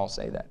 And we can all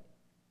say that.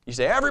 You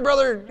say, every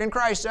brother in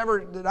Christ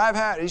ever that I've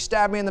had, he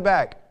stabbed me in the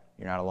back.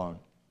 You're not alone.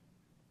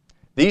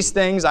 These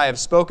things I have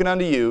spoken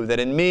unto you, that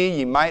in me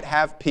ye might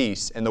have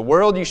peace. In the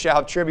world ye shall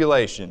have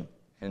tribulation.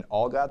 And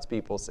all God's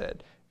people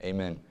said,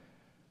 Amen.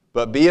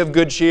 But be of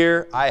good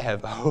cheer, I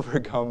have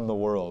overcome the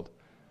world.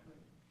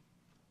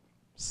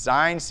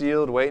 Signed,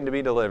 sealed, waiting to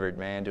be delivered,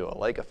 man, to a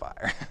lake of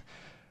fire.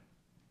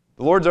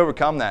 The Lord's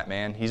overcome that,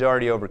 man. He's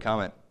already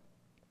overcome it.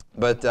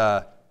 But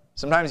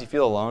sometimes you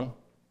feel alone.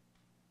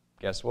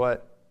 Guess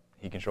what?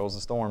 He controls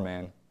the storm,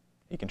 man.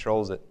 He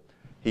controls it.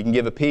 He can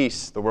give a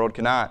peace the world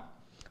cannot.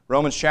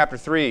 Romans chapter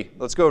 3.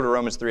 Let's go over to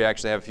Romans 3.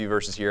 Actually, I have a few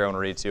verses here I want to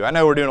read too. I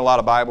know we're doing a lot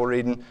of Bible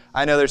reading.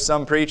 I know there's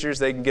some preachers,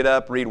 they can get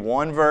up, read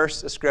one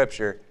verse of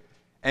Scripture,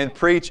 and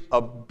preach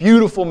a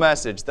beautiful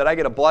message that I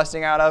get a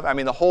blessing out of. I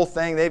mean, the whole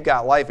thing, they've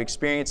got life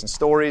experience and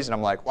stories, and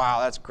I'm like,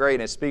 wow, that's great,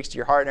 and it speaks to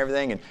your heart and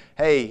everything, and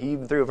hey, he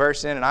even threw a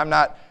verse in, and I'm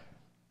not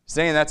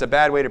saying that's a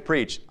bad way to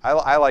preach.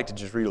 I like to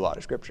just read a lot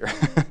of Scripture.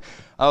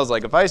 I was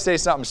like, if I say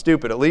something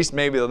stupid, at least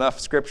maybe enough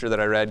Scripture that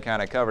I read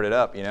kind of covered it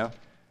up, you know?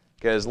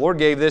 Because the Lord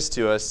gave this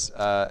to us.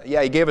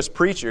 Yeah, He gave us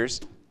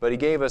preachers, but He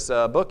gave us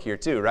a book here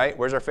too, right?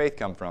 Where's our faith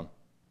come from?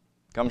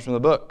 It comes from the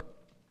book.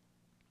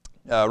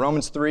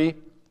 Romans 3,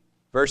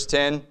 verse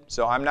 10.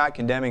 So I'm not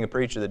condemning a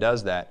preacher that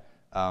does that.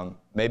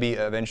 Maybe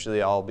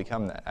eventually I'll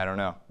become that. I don't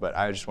know. But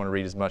I just want to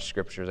read as much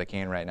Scripture as I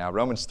can right now.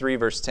 Romans 3,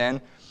 verse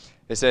 10.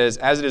 It says,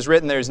 as it is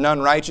written, there is none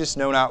righteous,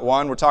 no, not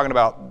one. We're talking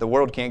about the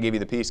world can't give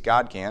you the peace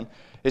God can.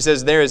 It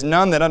says, there is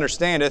none that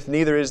understandeth,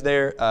 neither is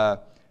there...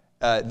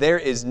 there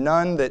is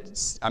none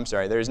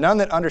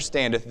that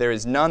understandeth, there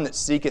is none that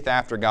seeketh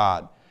after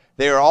God.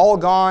 They are all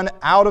gone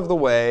out of the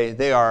way,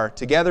 they are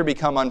together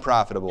become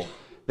unprofitable.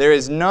 There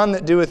is none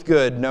that doeth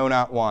good, no,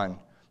 not one.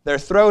 Their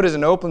throat is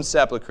an open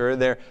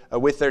sepulchre,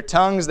 with their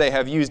tongues they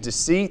have used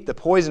deceit, the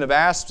poison of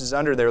asps is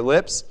under their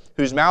lips,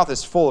 whose mouth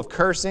is full of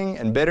cursing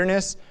and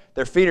bitterness.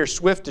 Their feet are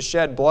swift to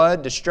shed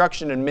blood,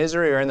 destruction and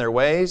misery are in their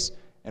ways.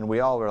 And we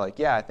all were like,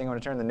 yeah, I think I'm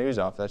going to turn the news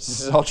off. This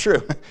is all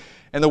true.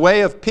 And the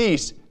way of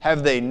peace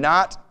have they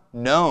not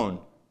known.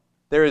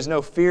 There is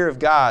no fear of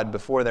God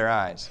before their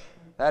eyes.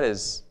 That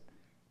is,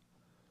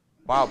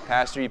 wow,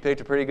 Pastor, you picked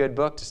a pretty good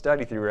book to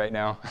study through right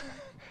now.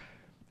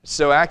 It's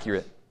so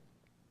accurate.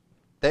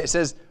 It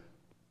says,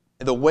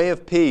 the way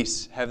of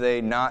peace have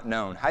they not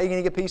known. How are you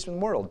going to get peace from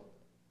the world?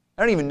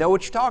 I don't even know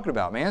what you're talking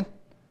about, man.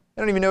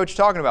 I don't even know what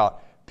you're talking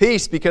about.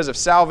 Peace because of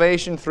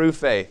salvation through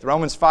faith.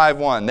 Romans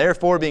 5:1.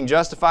 Therefore, being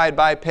justified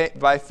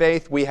by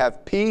faith, we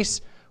have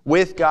peace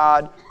with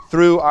God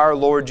through our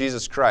Lord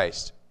Jesus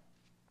Christ.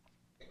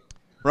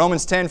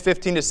 Romans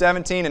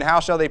 10:15-17. And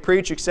how shall they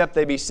preach except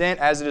they be sent?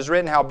 As it is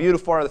written, how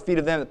beautiful are the feet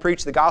of them that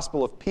preach the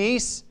gospel of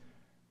peace.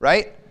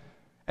 Right?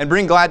 And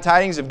bring glad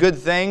tidings of good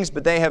things,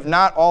 but they have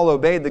not all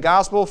obeyed the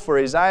gospel. For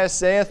Isaiah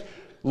saith,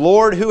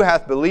 Lord, who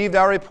hath believed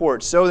our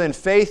report? So then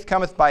faith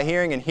cometh by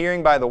hearing, and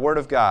hearing by the word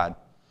of God.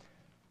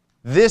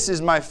 This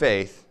is my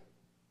faith.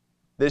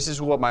 This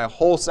is what my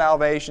whole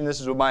salvation,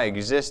 this is what my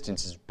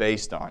existence is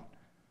based on.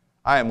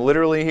 I am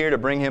literally here to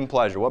bring Him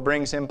pleasure. What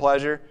brings Him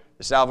pleasure?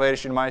 The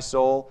salvation of my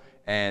soul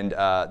and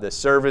the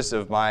service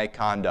of my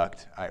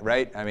conduct,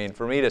 right? I mean,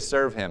 for me to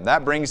serve Him,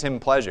 that brings Him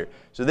pleasure.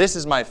 So this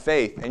is my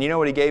faith. And you know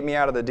what He gave me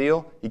out of the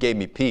deal? He gave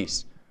me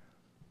peace.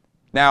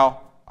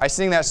 Now, I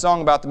sing that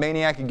song about the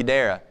maniac of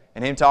Gadara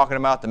and him talking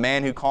about the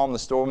man who calmed the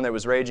storm that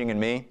was raging in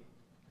me.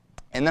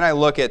 And then I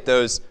look at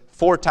those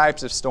 4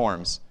 types of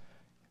storms: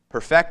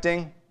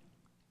 perfecting,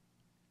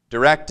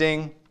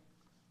 directing,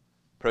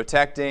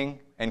 protecting,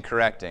 and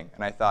correcting.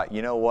 And I thought,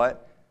 you know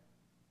what?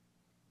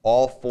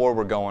 All 4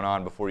 were going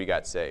on before you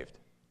got saved.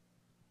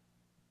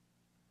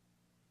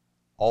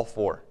 All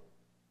 4.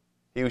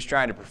 He was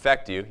trying to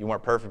perfect you. You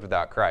weren't perfect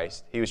without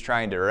Christ. He was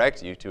trying to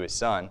direct you to His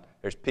Son.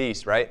 There's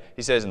peace, right?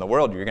 He says, in the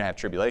world you're going to have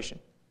tribulation.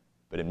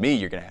 But in me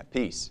you're going to have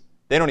peace.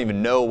 They don't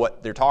even know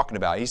what they're talking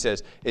about. It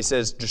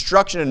says,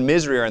 destruction and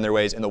misery are in their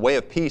ways, and the way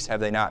of peace have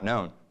they not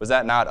known. Was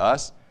that not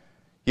us?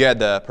 You had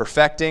the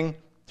perfecting,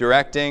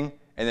 directing,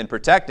 and then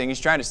protecting. He's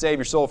trying to save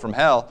your soul from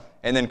hell,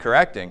 and then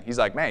correcting. He's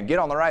like, man, get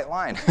on the right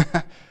line.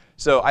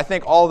 So I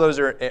think all of those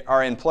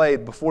are in play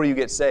before you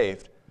get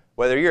saved.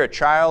 Whether you're a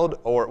child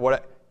or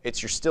what,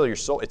 it's still your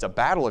soul. It's a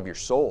battle of your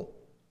soul.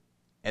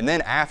 And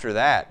then after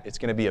that, it's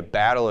going to be a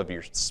battle of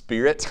your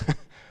spirit,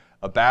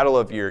 a battle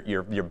of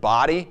your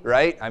body,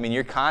 right? I mean,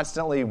 you're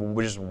constantly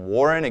just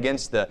warring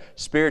against the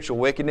spiritual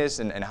wickedness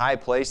in high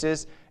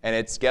places.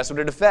 And guess what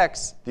it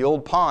affects? The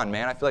old pawn,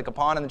 man. I feel like a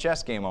pawn in the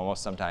chess game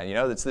almost sometimes. You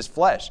know, it's this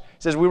flesh. It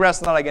says we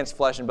wrestle not against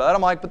flesh and blood.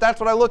 I'm like, but that's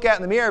what I look at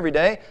in the mirror every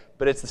day.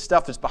 But it's the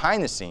stuff that's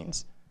behind the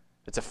scenes.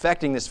 It's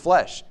affecting this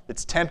flesh.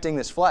 It's tempting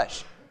this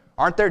flesh.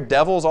 Aren't there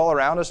devils all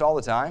around us all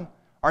the time?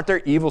 Aren't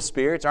there evil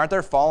spirits? Aren't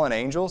there fallen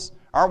angels?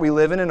 Aren't we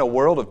living in a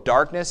world of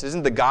darkness?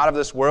 Isn't the God of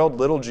this world,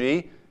 little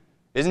g?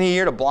 Isn't He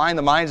here to blind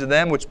the minds of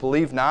them which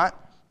believe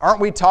not? Aren't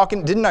we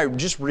talking, didn't I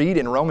just read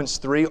in Romans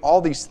 3, all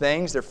these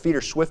things, their feet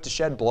are swift to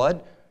shed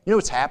blood? You know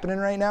what's happening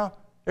right now?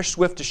 They're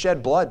swift to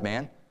shed blood,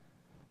 man.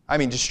 I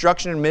mean,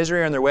 destruction and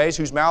misery are in their ways,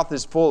 whose mouth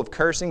is full of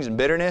cursings and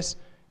bitterness.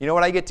 You know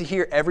what I get to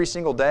hear every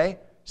single day?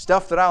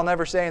 Stuff that I'll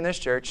never say in this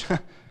church.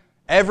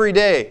 Every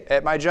day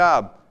at my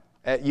job.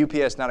 At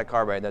UPS, not at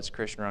Carbide, that's a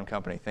Christian-run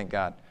company, thank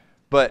God.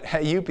 But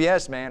at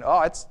UPS, man,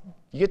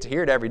 you get to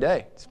hear it every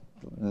day. It's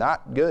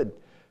not good.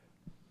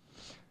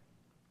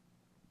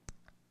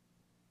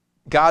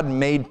 God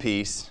made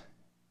peace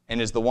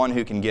and is the one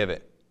who can give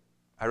it.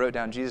 I wrote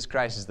down Jesus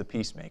Christ is the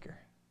peacemaker.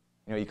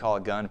 You know, you call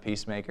a gun a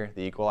peacemaker,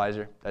 the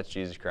equalizer? That's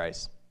Jesus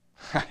Christ.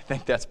 I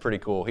think that's pretty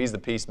cool. He's the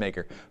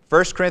peacemaker.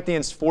 1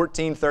 Corinthians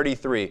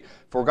 14:33,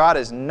 for God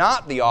is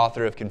not the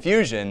author of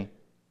confusion,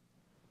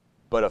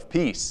 but of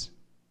peace,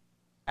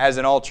 as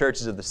in all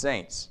churches of the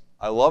saints.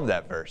 I love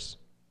that verse.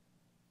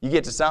 You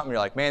get to something, you're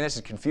like, man, this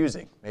is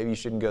confusing. Maybe you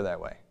shouldn't go that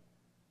way.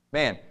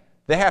 Man,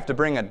 they have to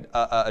bring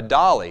a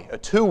dolly, a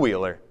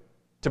two-wheeler,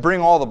 to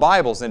bring all the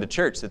Bibles into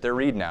church that they're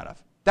reading out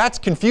of. That's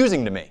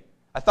confusing to me.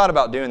 I thought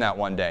about doing that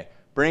one day.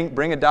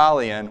 Bring a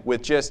dolly in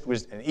with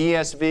an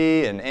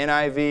ESV, an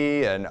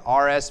NIV, an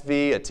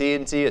RSV, a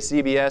TNT, a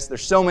CBS.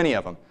 There's so many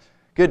of them.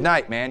 Good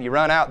night, man. You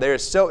run out.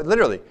 There's so,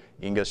 literally,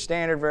 you can go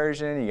Standard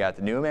Version, you got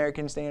the New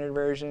American Standard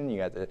Version, you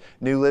got the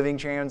New Living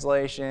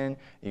Translation,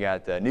 you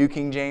got the New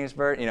King James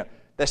Version, you know,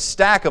 the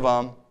stack of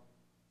them,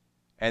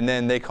 and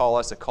then they call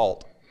us a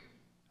cult.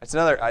 That's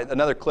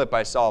another clip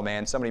I saw,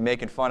 man, somebody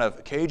making fun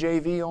of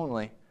KJV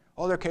only.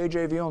 Oh, they're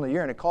KJV only.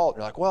 You're in a cult.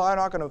 You're like, well, I'm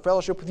not going to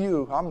fellowship with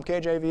you. I'm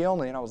KJV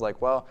only. And I was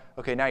like, well,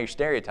 okay, now you're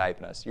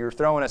stereotyping us. You're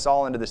throwing us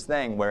all into this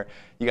thing where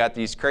you got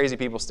these crazy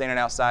people standing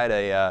outside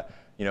a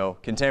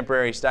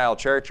contemporary style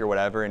church or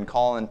whatever and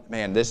calling,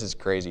 man, this is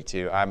crazy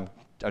too. I'm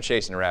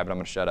chasing a rabbit. I'm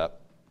going to shut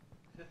up.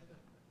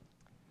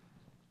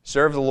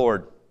 Serve the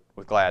Lord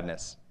with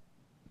gladness.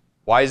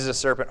 Wise as a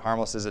serpent,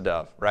 harmless as a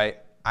dove, right?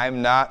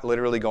 I'm not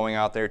literally going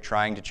out there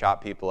trying to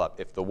chop people up.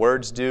 If the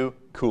words do,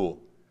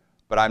 cool.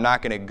 But I'm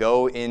not going to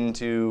go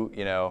into,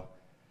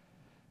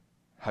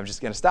 I'm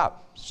just going to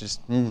stop. It's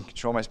just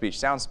control my speech.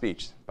 Sound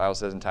speech. The Bible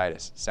says in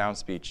Titus, sound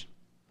speech.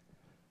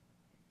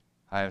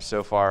 I am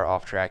so far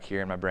off track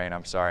here in my brain.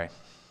 I'm sorry.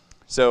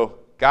 So,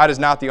 God is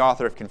not the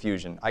author of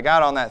confusion. I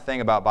got on that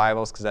thing about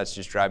Bibles because that's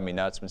just driving me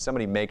nuts. When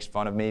somebody makes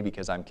fun of me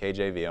because I'm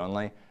KJV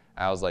only,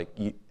 I was like,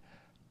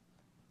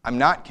 I'm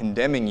not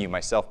condemning you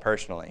myself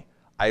personally.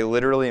 I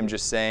literally am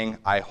just saying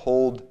I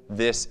hold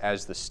this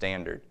as the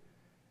standard.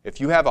 If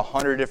you have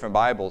 100 different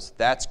Bibles,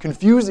 that's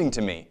confusing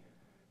to me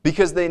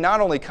because they not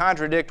only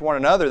contradict one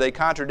another, they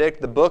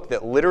contradict the book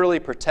that literally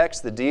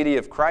protects the deity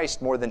of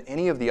Christ more than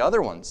any of the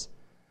other ones.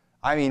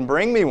 I mean,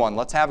 bring me one.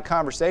 Let's have a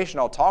conversation.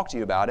 I'll talk to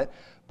you about it.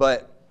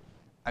 But,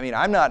 I mean,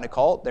 I'm not in a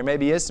cult. There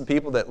maybe is some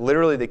people that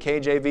literally the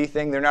KJV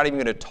thing, they're not even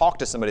going to talk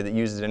to somebody that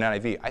uses an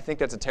NIV. I think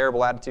that's a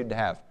terrible attitude to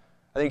have.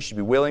 I think you should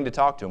be willing to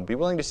talk to them. Be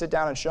willing to sit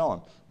down and show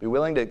them. Be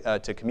willing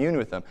to commune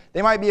with them.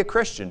 They might be a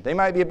Christian. They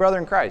might be a brother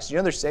in Christ. You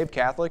know they're saved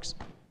Catholics?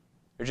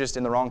 They're just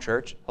in the wrong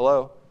church.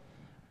 Hello?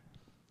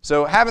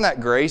 So having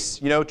that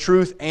grace,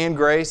 truth and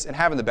grace, and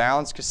having the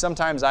balance, because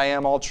sometimes I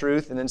am all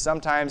truth, and then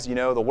sometimes,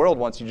 the world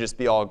wants you to just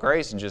be all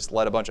grace and just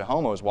let a bunch of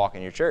homos walk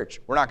in your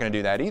church. We're not going to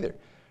do that either,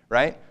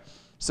 right?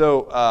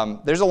 So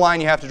there's a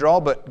line you have to draw,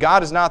 but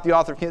God is not the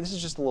author of confusion. This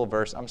is just a little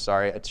verse. I'm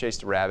sorry, I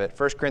chased a rabbit.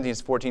 1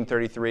 Corinthians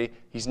 14:33,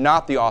 He's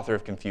not the author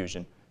of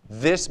confusion.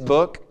 This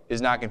book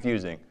is not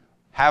confusing.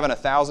 Having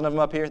 1,000 of them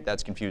up here,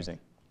 that's confusing.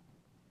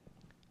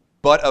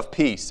 But of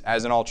peace,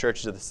 as in all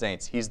churches of the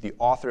saints. He's the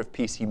author of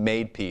peace. He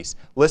made peace.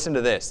 Listen to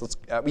this.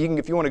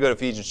 If you want to go to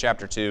Ephesians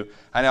chapter 2,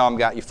 I know I've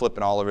got you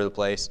flipping all over the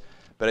place,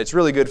 but it's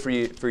really good for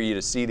you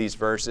to see these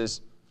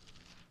verses.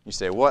 You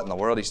say, what in the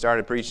world? He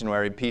started preaching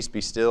where peace be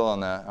still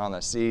on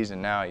the seas,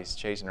 and now he's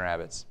chasing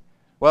rabbits.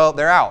 Well,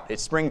 they're out.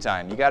 It's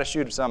springtime. You got to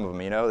shoot some of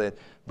them. They're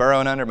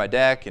burrowing under my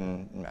deck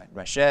and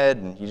my shed,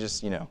 and you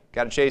just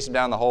got to chase them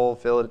down the hole,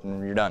 fill it,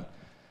 and you're done.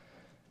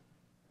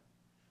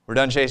 We're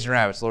done chasing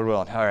rabbits, Lord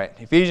willing. All right.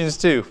 Ephesians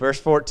 2, verse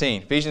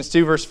 14. Ephesians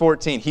 2, verse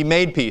 14. He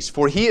made peace.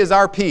 For He is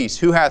our peace,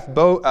 who hath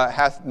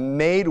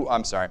made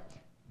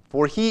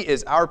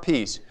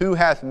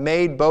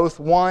both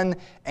one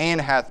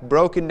and hath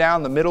broken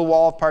down the middle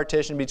wall of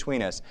partition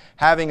between us,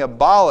 having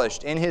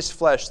abolished in His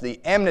flesh the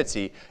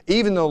enmity,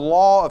 even the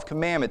law of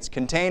commandments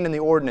contained in the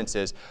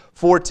ordinances,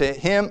 for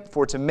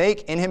to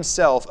make in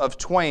Himself of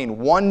twain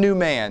one new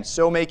man,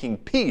 so making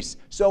peace.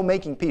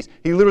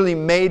 He literally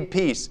made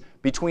peace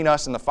between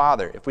us and the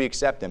Father, if we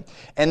accept Him.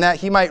 And that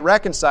He might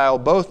reconcile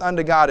both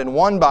unto God in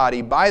one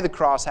body by the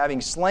cross,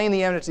 having slain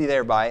the enmity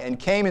thereby, and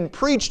came and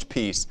preached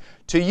peace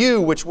to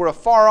you which were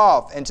afar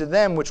off, and to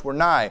them which were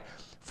nigh.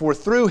 For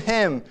through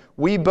Him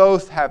we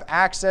both have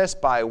access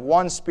by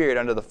one Spirit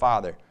unto the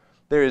Father.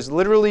 There is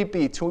literally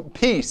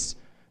peace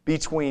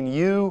between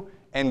you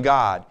and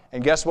God.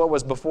 And guess what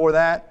was before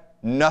that?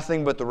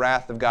 Nothing but the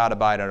wrath of God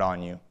abided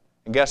on you.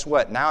 And guess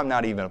what? Now I'm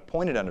not even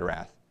appointed unto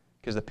wrath,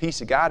 because the peace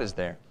of God is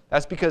there.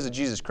 That's because of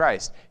Jesus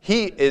Christ.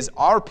 He is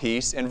our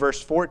peace in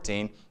verse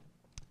 14.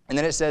 And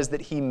then it says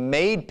that He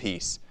made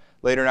peace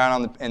later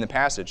on in the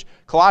passage.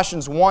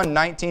 Colossians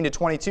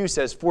 1:19-22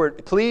 says, For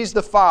it pleased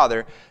the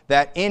Father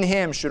that in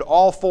Him should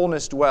all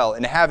fullness dwell,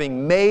 and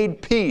having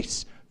made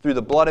peace through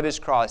the blood of His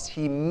cross,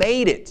 He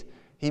made it.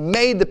 He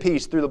made the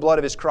peace through the blood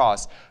of His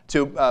cross.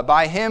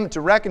 By Him to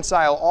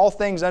reconcile all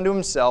things unto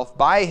Himself.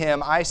 By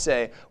Him, I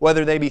say,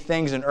 whether they be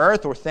things in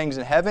earth or things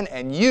in heaven.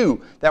 And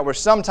you that were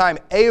sometime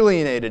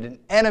alienated and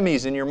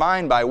enemies in your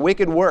mind by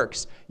wicked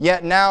works,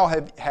 yet now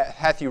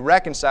hath He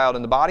reconciled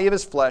in the body of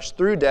His flesh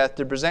through death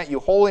to present you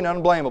holy and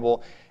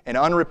unblameable and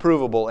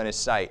unreprovable in His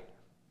sight.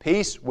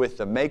 Peace with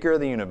the Maker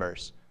of the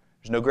universe.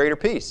 There's no greater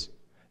peace.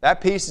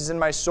 That peace is in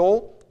my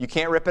soul. You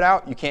can't rip it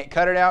out. You can't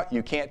cut it out.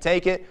 You can't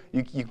take it.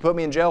 You can put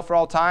me in jail for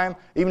all time.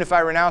 Even if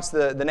I renounce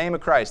the name of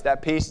Christ,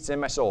 that peace, it's in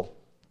my soul.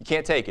 You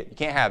can't take it. You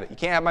can't have it. You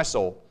can't have my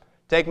soul.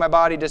 Take my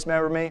body,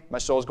 dismember me, my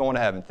soul's going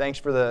to heaven. Thanks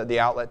for the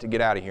outlet to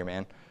get out of here,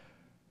 man.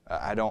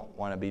 I don't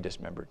want to be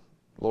dismembered.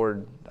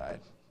 Lord,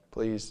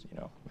 please,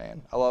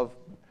 man, I love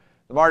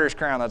the martyr's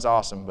crown. That's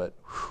awesome, but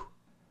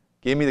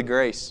give me the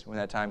grace when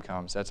that time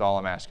comes. That's all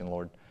I'm asking,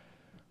 Lord.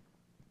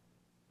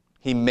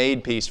 He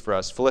made peace for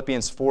us.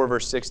 Philippians 4,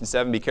 verse 6 and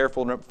 7, be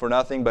careful for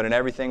nothing, but in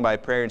everything by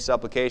prayer and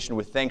supplication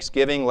with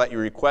thanksgiving, let your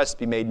requests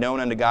be made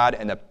known unto God,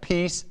 and the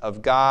peace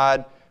of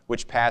God,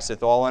 which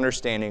passeth all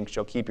understanding,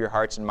 shall keep your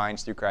hearts and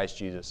minds through Christ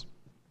Jesus.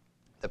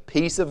 The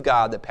peace of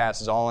God that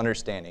passes all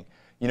understanding.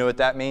 You know what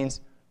that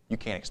means? You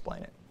can't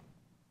explain it,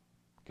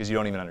 because you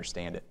don't even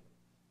understand it.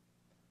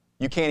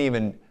 You can't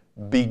even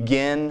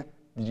begin,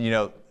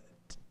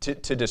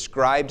 to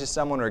describe to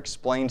someone or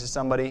explain to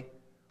somebody.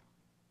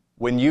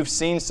 When you've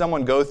seen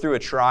someone go through a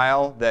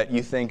trial that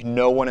you think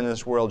no one in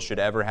this world should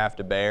ever have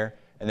to bear,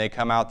 and they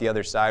come out the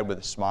other side with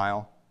a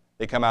smile,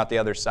 they come out the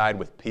other side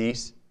with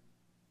peace,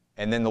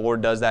 and then the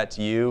Lord does that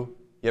to you.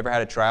 You ever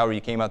had a trial where you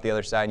came out the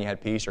other side and you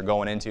had peace, or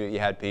going into it you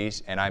had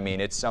peace? And I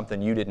mean, it's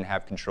something you didn't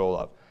have control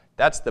of.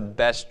 That's the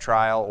best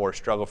trial or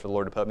struggle for the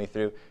Lord to put me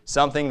through.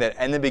 Something that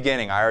in the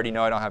beginning I already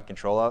know I don't have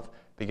control of,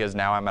 because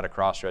now I'm at a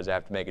crossroads. I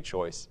have to make a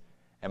choice.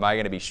 Am I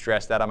going to be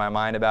stressed out of my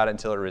mind about it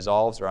until it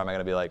resolves, or am I going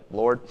to be like,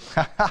 Lord,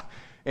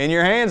 in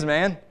your hands,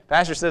 man.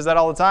 Pastor says that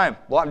all the time.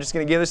 Well, I'm just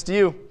going to give this to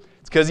you.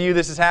 It's because of you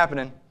this is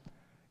happening.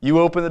 You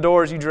open the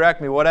doors, you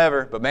direct me,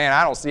 whatever. But man,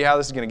 I don't see how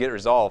this is going to get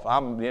resolved.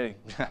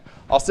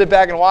 I'll sit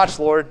back and watch,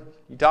 Lord.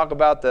 You talk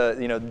about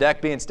the deck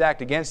being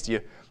stacked against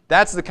you.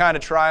 That's the kind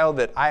of trial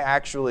that I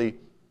actually,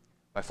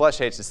 my flesh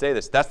hates to say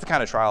this, that's the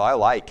kind of trial I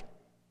like.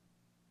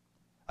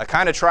 A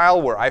kind of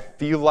trial where I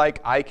feel like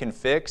I can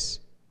fix.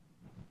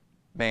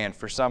 Man,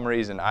 for some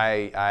reason,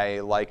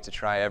 I like to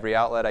try every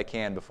outlet I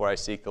can before I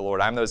seek the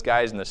Lord. I'm those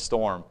guys in the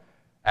storm.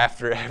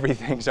 After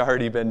everything's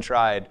already been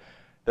tried,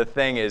 the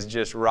thing is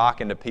just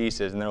rocking to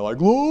pieces, and they're like,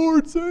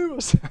 Lord, save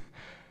us.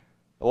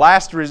 The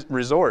last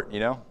resort,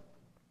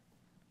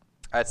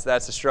 That's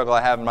the struggle I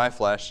have in my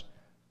flesh.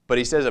 But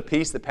he says a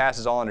peace that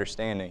passes all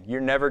understanding.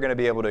 You're never going to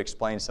be able to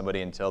explain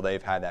somebody until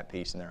they've had that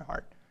peace in their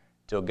heart.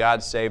 Until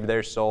God's saved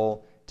their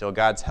soul, until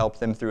God's helped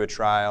them through a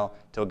trial,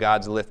 until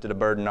God's lifted a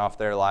burden off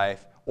their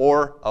life,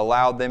 or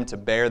allowed them to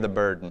bear the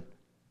burden.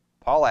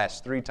 Paul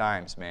asked 3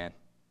 times, man,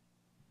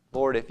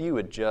 Lord, if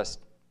you'd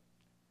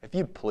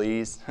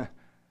please. And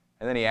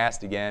then he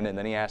asked again, and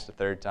then he asked a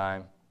 3rd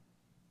time.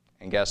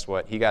 And guess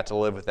what? He got to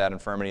live with that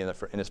infirmity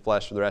in his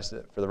flesh for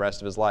the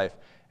rest of his life.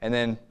 And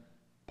then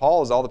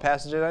Paul is all the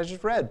passages I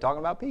just read talking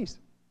about peace.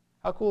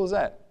 How cool is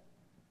that?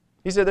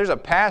 He said there's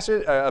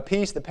a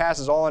peace that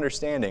passes all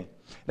understanding.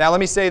 Now let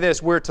me say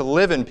this, we're to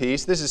live in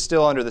peace. This is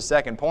still under the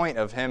second point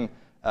of him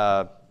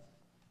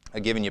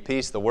giving you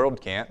peace the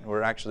world can't.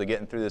 We're actually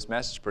getting through this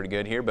message pretty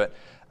good here. But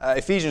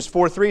Ephesians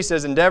 4:3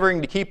 says,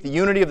 endeavoring to keep the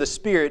unity of the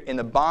Spirit in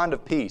the bond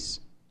of peace.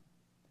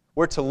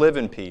 We're to live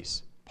in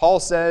peace. Paul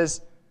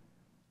says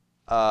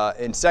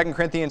in 2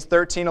 Corinthians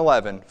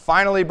 13:11,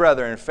 finally,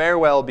 brethren,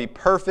 farewell, be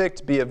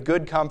perfect, be of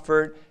good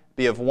comfort,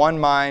 be of one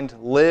mind,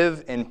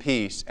 live in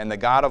peace, and the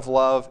God of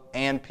love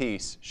and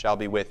peace shall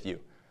be with you.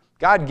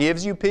 God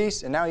gives you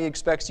peace, and now He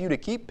expects you to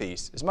keep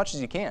peace as much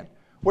as you can.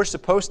 We're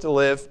supposed to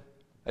live.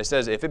 It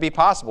says, if it be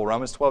possible,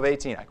 Romans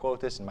 12:18. I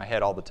quote this in my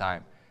head all the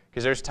time.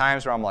 Because there's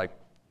times where I'm like,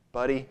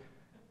 buddy,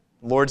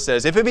 the Lord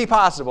says, if it be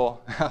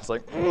possible. I was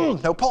like,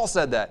 no, Paul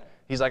said that.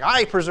 He's like,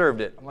 I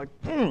preserved it. I'm like,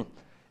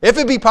 if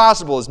it be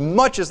possible, as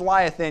much as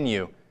lieth in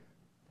you,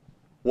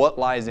 what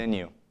lies in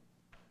you?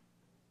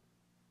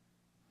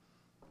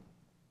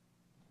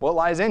 What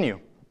lies in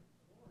you?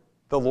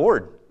 The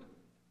Lord.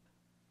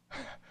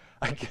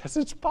 I guess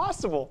it's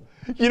possible.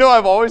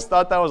 I've always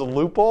thought that was a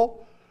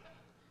loophole.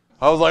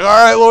 I was like, all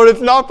right, Lord,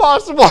 it's not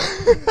possible.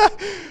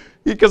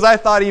 Because I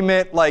thought He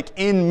meant like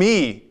in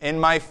me, in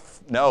my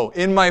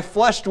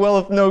flesh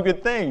dwelleth no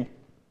good thing.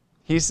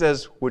 He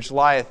says, which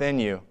lieth in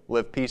you,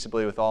 live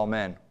peaceably with all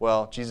men.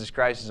 Well, Jesus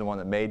Christ is the one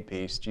that made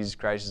peace. Jesus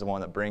Christ is the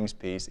one that brings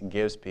peace and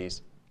gives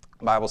peace.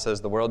 The Bible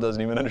says the world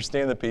doesn't even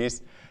understand the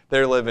peace.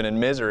 They're living in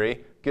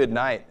misery. Good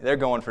night. They're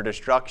going for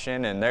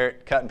destruction and they're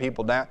cutting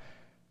people down.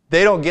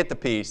 They don't get the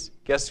peace.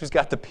 Guess who's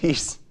got the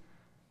peace?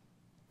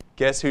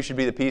 Guess who should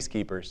be the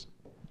peacekeepers?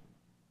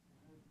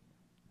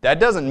 That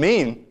doesn't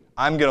mean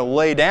I'm going to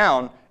lay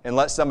down and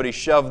let somebody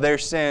shove their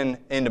sin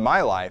into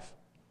my life.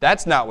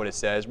 That's not what it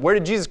says. Where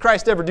did Jesus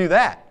Christ ever do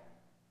that?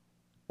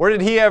 Where did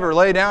He ever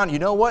lay down, you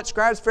know what,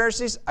 scribes,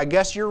 Pharisees, I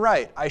guess you're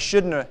right. I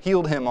shouldn't have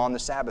healed him on the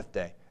Sabbath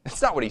day.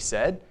 That's not what he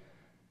said.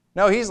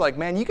 No, he's like,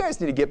 man, you guys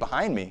need to get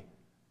behind me.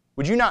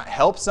 Would you not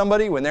help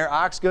somebody when their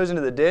ox goes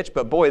into the ditch?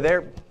 But boy,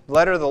 they're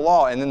letter of the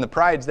law, and then the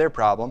pride's their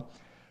problem.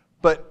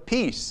 But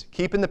peace,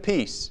 keeping the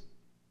peace.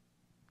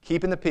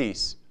 Keeping the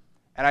peace.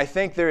 And I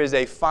think there is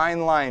a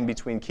fine line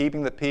between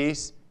keeping the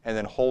peace and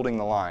then holding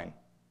the line.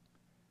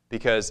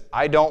 Because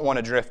I don't want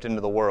to drift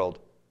into the world.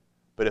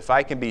 But if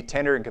I can be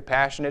tender and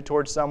compassionate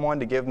towards someone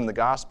to give them the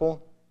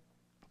gospel,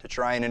 to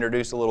try and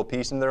introduce a little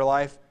peace into their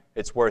life,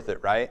 it's worth it,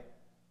 right?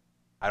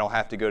 I don't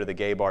have to go to the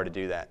gay bar to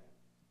do that.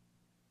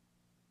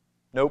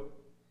 Nope.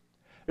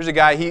 There's a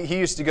guy, he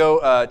used to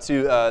go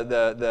to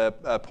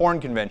the porn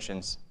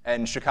conventions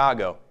in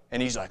Chicago.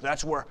 And he's like,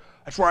 that's where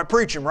I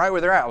preach them, right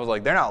where they're at. I was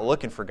like, they're not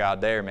looking for God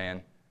there,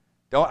 man.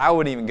 I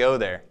wouldn't even go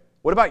there.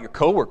 What about your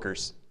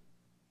coworkers?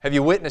 Have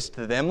you witnessed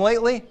to them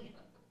lately?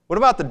 What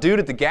about the dude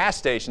at the gas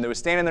station that was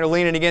standing there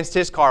leaning against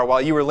his car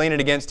while you were leaning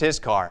against his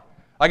car?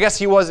 I guess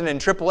he wasn't in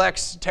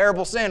XXX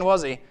terrible sin,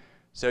 was he?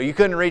 So you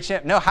couldn't reach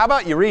him. No, how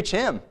about you reach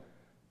him?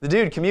 The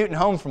dude commuting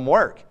home from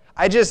work.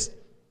 Is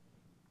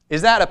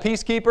that a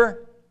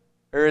peacekeeper?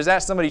 Or is that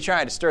somebody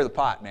trying to stir the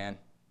pot, man?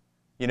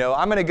 You know,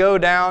 I'm going to go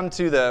down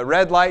to the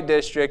red light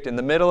district in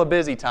the middle of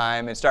busy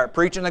time and start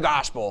preaching the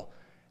gospel.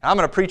 And I'm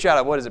going to preach out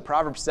of,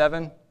 Proverbs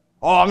 7?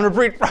 Oh, I'm going to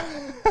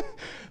preach.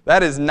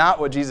 That is not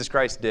what Jesus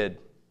Christ did.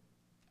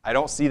 I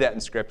don't see that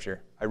in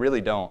Scripture. I really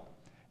don't.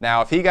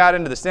 Now, if he got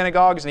into the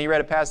synagogues and he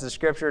read a passage of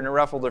Scripture and it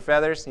ruffled their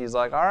feathers, he's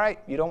like, all right,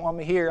 you don't want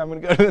me here, I'm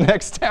going to go to the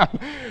next town.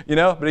 You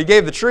know, but he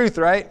gave the truth,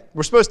 right?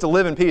 We're supposed to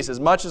live in peace as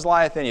much as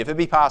lieth in you. If it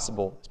be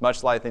possible, as much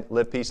as lieth in you,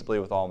 live peaceably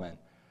with all men.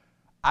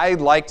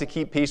 I'd like to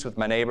keep peace with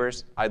my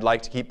neighbors. I'd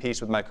like to keep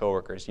peace with my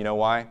coworkers. You know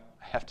why?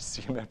 I have to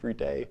see them every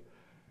day.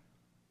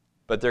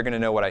 But they're going to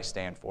know what I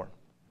stand for.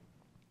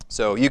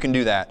 So you can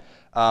do that.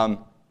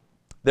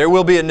 There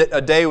will be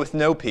a day with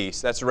no peace.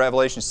 That's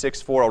Revelation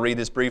 6:4. I'll read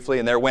this briefly.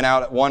 And there went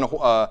out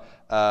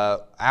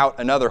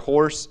another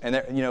horse. And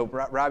there, you know,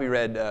 Robbie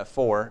read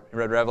 4. He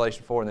read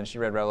Revelation 4, and then she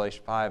read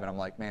Revelation 5. And I'm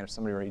like, man, if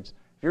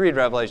you read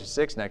Revelation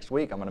 6 next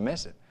week, I'm going to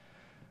miss it.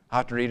 I'll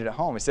have to read it at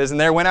home. It says, and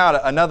there went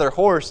out another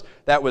horse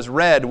that was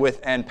red,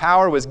 and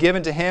power was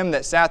given to him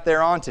that sat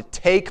thereon to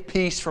take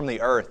peace from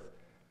the earth.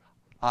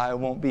 I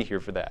won't be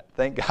here for that,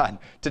 thank God.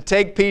 To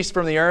take peace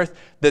from the earth,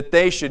 that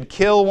they should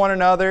kill one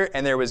another,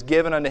 and there was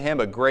given unto him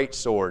a great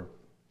sword.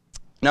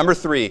 Number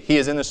 3, he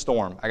is in the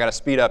storm. I got to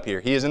speed up here.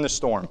 He is in the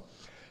storm.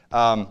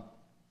 I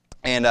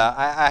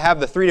have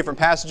the 3 different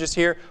passages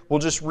here. We'll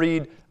just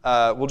read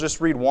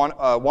one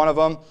of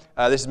them.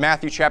 This is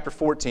Matthew chapter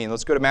 14.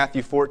 Let's go to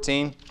Matthew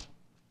 14.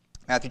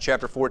 Matthew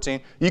chapter 14.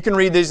 You can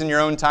read these in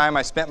your own time.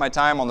 I spent my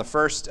time on the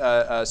first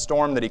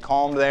storm that he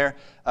calmed there.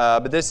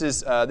 But this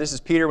is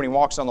Peter when he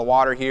walks on the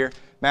water here.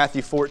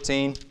 Matthew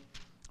 14.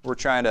 We're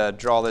trying to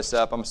draw this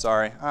up. I'm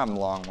sorry. I'm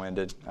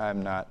long-winded.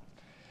 I'm not.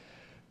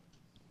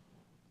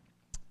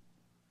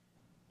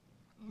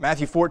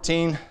 Matthew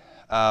 14,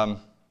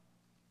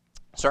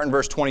 starting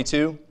verse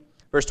 22.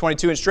 Verse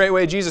 22, and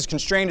straightway Jesus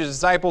constrained his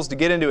disciples to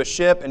get into a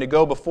ship and to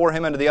go before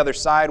him unto the other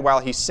side while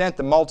he sent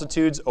the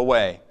multitudes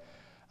away.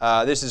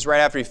 This is right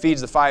after he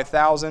feeds the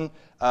 5,000.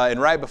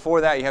 And right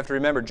before that, you have to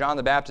remember, John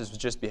the Baptist was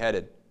just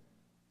beheaded.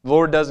 The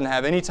Lord doesn't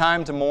have any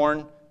time to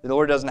mourn. The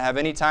Lord doesn't have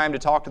any time to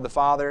talk to the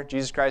Father.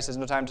 Jesus Christ has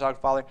no time to talk to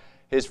the Father.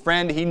 His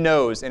friend, he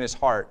knows in his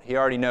heart. He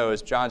already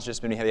knows John's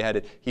just been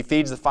beheaded. He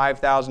feeds the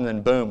 5,000,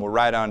 and boom, we're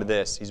right on to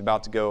this. He's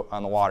about to go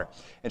on the water.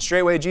 And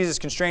straightway Jesus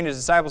constrained his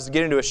disciples to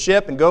get into a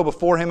ship and go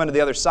before him unto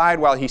the other side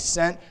while he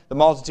sent the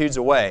multitudes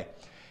away.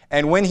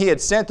 And when he had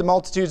sent the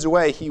multitudes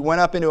away, he went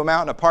up into a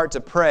mountain apart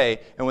to pray.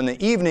 And when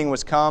the evening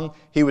was come,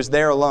 he was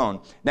there alone.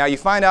 Now you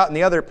find out in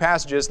the other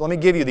passages, let me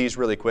give you these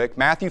really quick.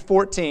 Matthew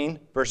 14,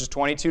 verses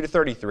 22 to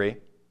 33.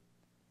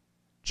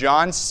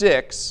 John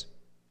 6,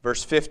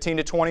 verse 15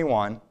 to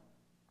 21.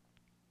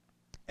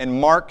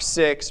 And Mark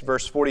 6,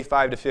 verse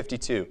 45 to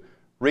 52.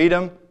 Read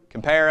them,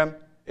 compare them.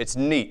 It's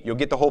neat. You'll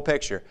get the whole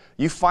picture.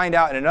 You find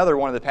out in another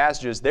one of the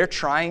passages, they're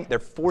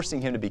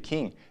forcing him to be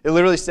king. It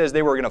literally says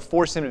they were going to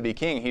force him to be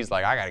king. He's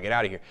like, I got to get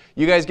out of here.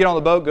 You guys get on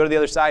the boat, go to the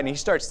other side, and he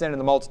starts sending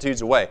the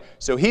multitudes away.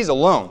 So he's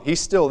alone. He's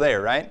still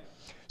there, right?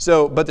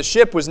 But the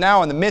ship was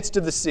now in the midst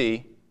of the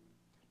sea,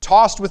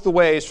 tossed with the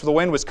waves, for the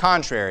wind was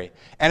contrary.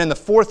 And in the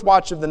 4th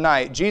watch of the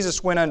night,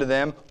 Jesus went unto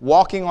them,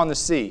 walking on the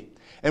sea.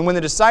 And when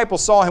the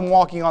disciples saw him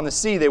walking on the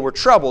sea, they were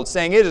troubled,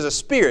 saying, It is a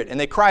spirit, and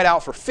they cried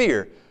out for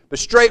fear. But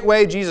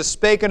straightway Jesus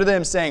spake unto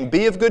them, saying,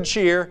 Be of good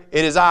cheer,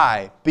 it is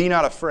I, be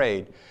not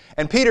afraid.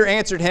 And Peter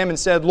answered him and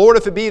said, Lord,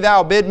 if it be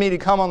thou, bid me to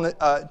come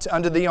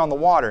unto thee on the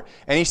water.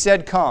 And he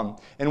said, Come.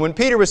 And when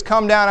Peter was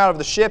come down out of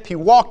the ship, he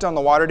walked on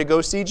the water to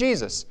go see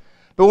Jesus.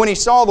 But when he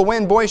saw the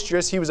wind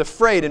boisterous, he was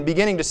afraid, and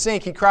beginning to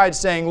sink, he cried,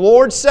 saying,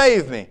 Lord,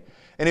 save me.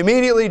 And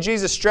immediately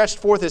Jesus stretched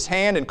forth his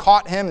hand and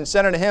caught him, and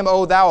said unto him,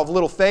 O thou of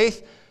little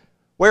faith,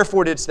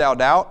 wherefore didst thou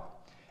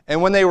doubt? And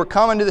when they were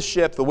come into the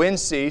ship, the wind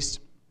ceased.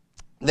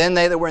 Then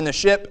they that were in the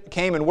ship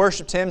came and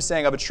worshipped him,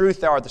 saying, Of a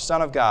truth thou art the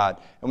Son of God.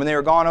 And when they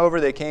were gone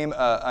over, they came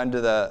unto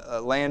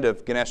the land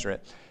of Gennesaret.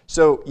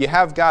 So you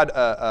have God,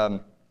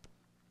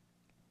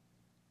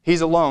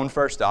 He's alone,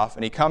 first off,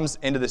 and he comes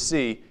into the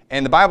sea.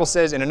 And the Bible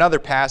says in another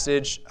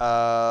passage,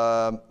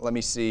 let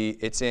me see,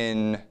 it's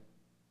in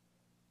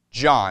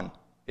John.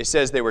 It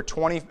says they were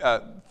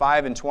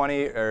 25 and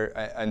 20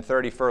 and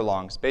 30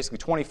 furlongs, basically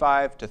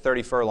 25 to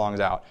 30 furlongs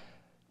out.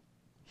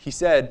 He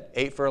said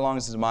 8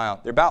 furlongs is a mile.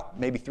 They're about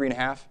maybe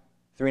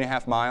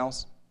 3.5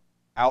 miles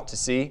out to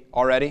sea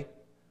already.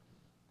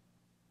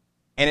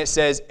 And it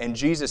says, and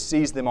Jesus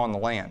sees them on the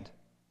land.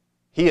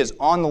 He is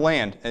on the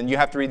land, and you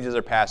have to read these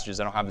other passages.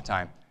 I don't have the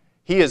time.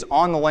 He is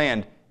on the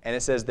land, and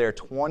it says they're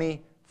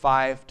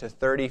 25 to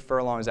 30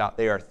 furlongs out.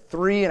 They are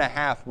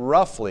 3.5,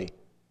 roughly,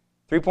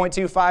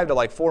 3.25 to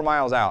like 4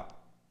 miles out.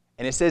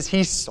 And it says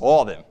he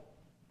saw them.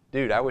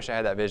 Dude, I wish I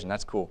had that vision.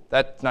 That's cool.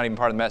 That's not even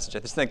part of the message. I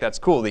just think that's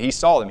cool that he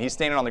saw them. He's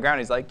standing on the ground.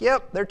 He's like,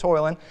 yep, they're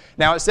toiling.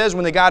 Now, it says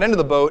when they got into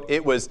the boat,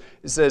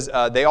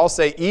 they all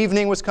say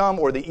evening was come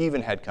or the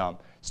even had come.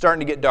 Starting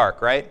to get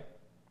dark, right?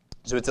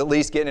 So it's at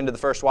least getting into the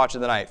first watch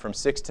of the night from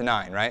 6 to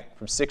 9, right?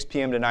 From 6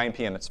 p.m. to 9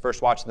 p.m. It's the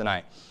first watch of the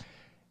night.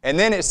 And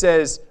then it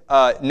says,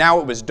 now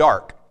it was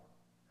dark.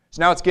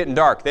 So now it's getting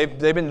dark. They've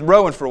been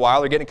rowing for a while.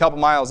 They're getting a couple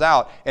miles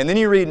out. And then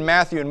you read in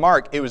Matthew and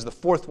Mark, it was the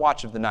fourth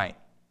watch of the night.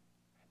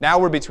 Now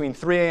we're between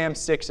 3 a.m.,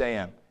 6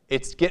 a.m.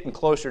 It's getting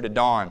closer to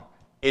dawn.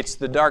 It's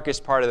the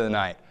darkest part of the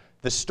night.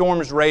 The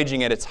storm's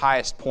raging at its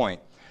highest point.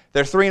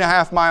 They're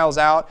 3.5 miles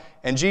out,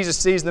 and Jesus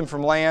sees them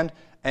from land.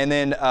 And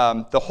then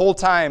the whole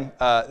time,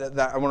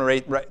 I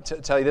want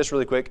to tell you this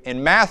really quick.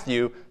 In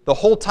Matthew, the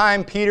whole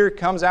time Peter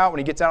comes out, when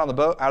he gets out of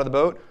the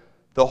boat,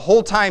 the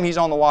whole time he's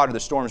on the water, the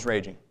storm's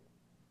raging.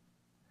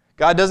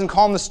 God doesn't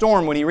calm the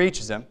storm when he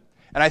reaches him.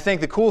 And I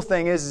think the cool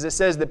thing is it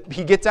says that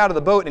he gets out of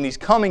the boat and he's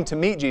coming to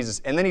meet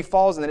Jesus. And then he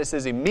falls, and then it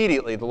says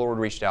immediately the Lord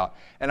reached out.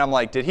 And I'm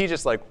like, did he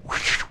just like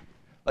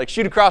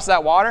shoot across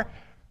that water?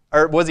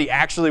 Or was he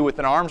actually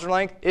within arm's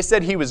length? It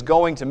said he was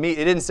going to meet.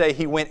 It didn't say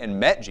he went and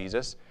met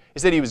Jesus. It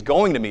said he was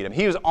going to meet him.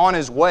 He was on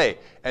his way.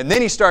 And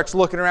then he starts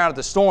looking around at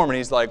the storm, and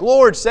he's like,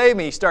 Lord, save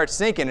me. He starts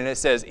sinking, and it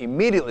says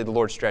immediately the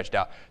Lord stretched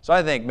out. So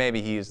I think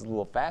maybe he was a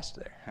little fast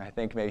there. I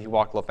think maybe he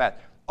walked a little fast.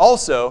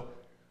 Also,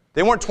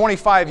 they weren't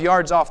 25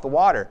 yards off the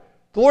water.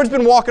 The Lord's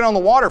been walking on the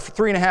water for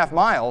 3.5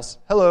 miles.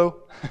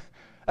 Hello.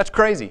 That's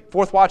crazy.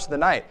 Fourth watch of the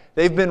night.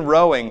 They've been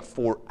rowing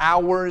for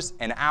hours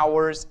and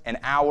hours and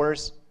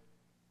hours,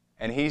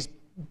 and he's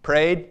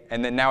prayed,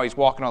 and then now he's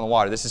walking on the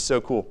water. This is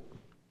so cool.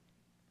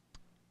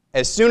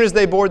 As soon as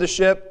they board the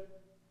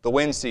ship, the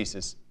wind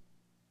ceases.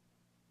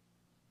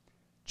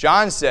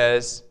 John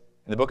says,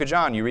 in the book of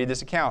John, you read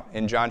this account,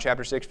 in John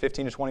chapter 6,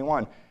 15 to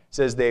 21, it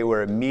says they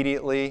were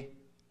immediately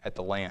at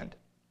the land.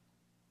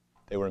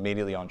 They were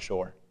immediately on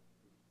shore.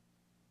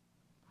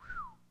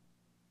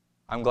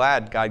 I'm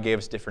glad God gave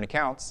us different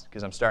accounts,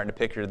 because I'm starting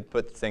to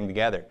put the thing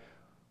together.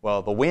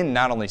 Well, the wind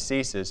not only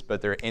ceases,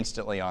 but they're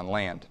instantly on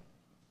land.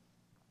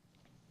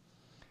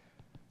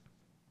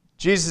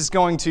 Jesus is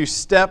going to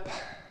step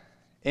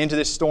into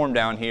this storm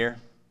down here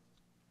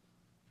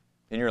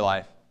in your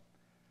life,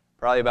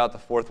 probably about the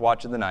fourth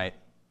watch of the night.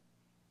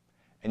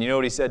 And you know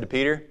what he said to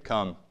Peter?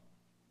 Come.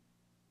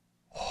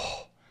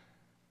 Oh,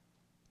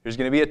 there's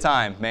going to be a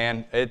time,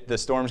 man, the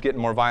storm's getting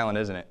more violent,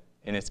 isn't it?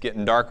 And it's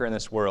getting darker in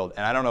this world.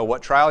 And I don't know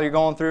what trial you're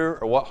going through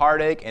or what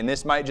heartache, and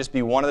this might just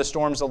be one of the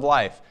storms of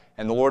life.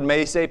 And the Lord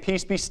may say,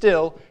 peace be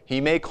still.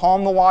 He may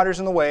calm the waters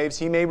and the waves.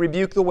 He may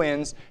rebuke the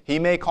winds. He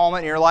may calm it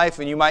in your life,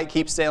 and you might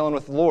keep sailing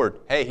with the Lord.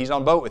 Hey, He's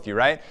on boat with you,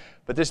 right?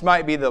 But this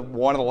might be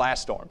one of the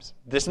last storms.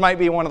 This might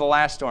be one of the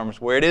last storms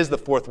where it is the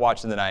fourth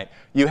watch of the night.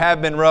 You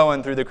have been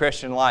rowing through the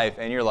Christian life,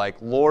 and you're like,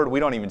 Lord, we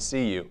don't even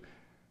see you.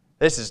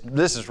 This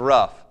is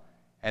rough.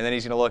 And then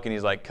He's going to look, and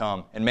He's like,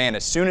 come. And man,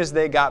 as soon as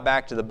they got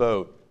back to the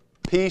boat,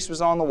 peace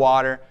was on the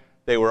water.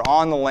 They were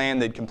on the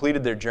land. They'd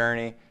completed their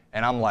journey.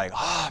 And I'm like,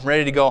 I'm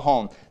ready to go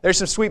home. There's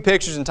some sweet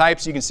pictures and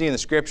types you can see in the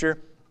Scripture.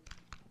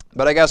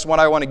 But I guess what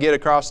I want to get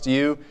across to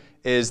you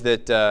is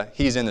that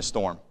He's in the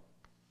storm.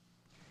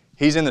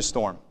 He's in the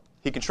storm.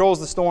 He controls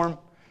the storm.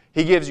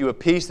 He gives you a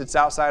peace that's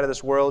outside of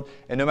this world.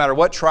 And no matter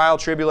what trial,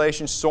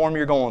 tribulation, storm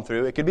you're going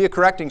through, it could be a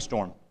correcting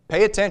storm.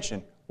 Pay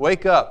attention.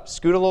 Wake up.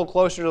 Scoot a little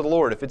closer to the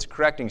Lord if it's a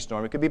correcting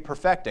storm. It could be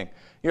perfecting.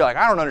 You're like,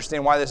 I don't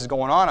understand why this is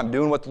going on. I'm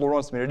doing what the Lord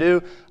wants me to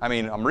do. I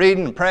mean, I'm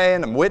reading and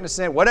praying. I'm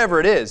witnessing.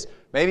 Whatever it is.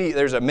 Maybe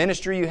there's a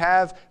ministry you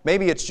have.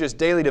 Maybe it's just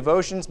daily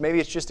devotions. Maybe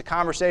it's just a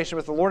conversation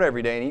with the Lord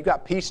every day, and you've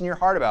got peace in your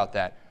heart about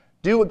that.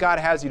 Do what God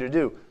has you to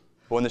do.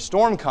 But when the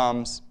storm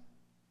comes,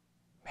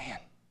 man,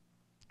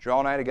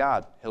 draw nigh to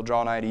God. He'll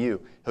draw nigh to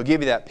you. He'll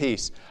give you that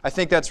peace. I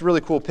think that's a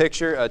really cool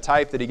picture, a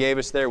type that He gave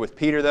us there with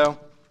Peter, though.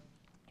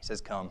 He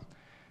says, come.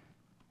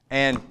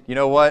 And you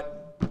know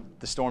what?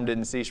 The storm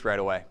didn't cease right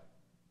away.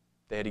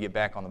 They had to get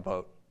back on the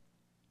boat.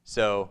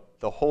 So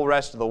the whole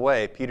rest of the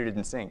way, Peter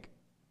didn't sink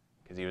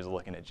because he was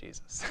looking at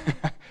Jesus.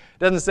 It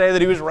doesn't say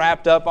that he was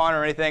wrapped up on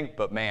or anything,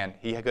 but man,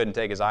 he couldn't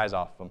take his eyes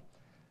off of him.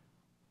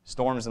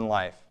 Storms in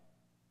life,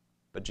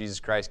 but Jesus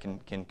Christ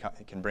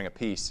can bring a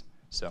peace.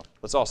 So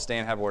let's all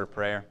stand and have a word of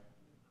prayer.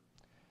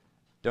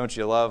 Don't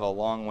you love a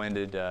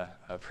long-winded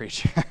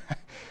preacher?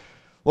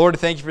 Lord,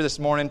 thank you for this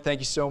morning. Thank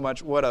you so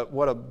much. What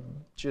a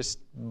just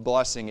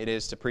blessing it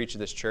is to preach at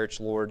this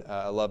church, Lord.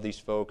 I love these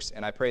folks,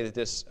 and I pray that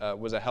this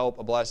was a help,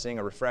 a blessing,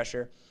 a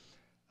refresher.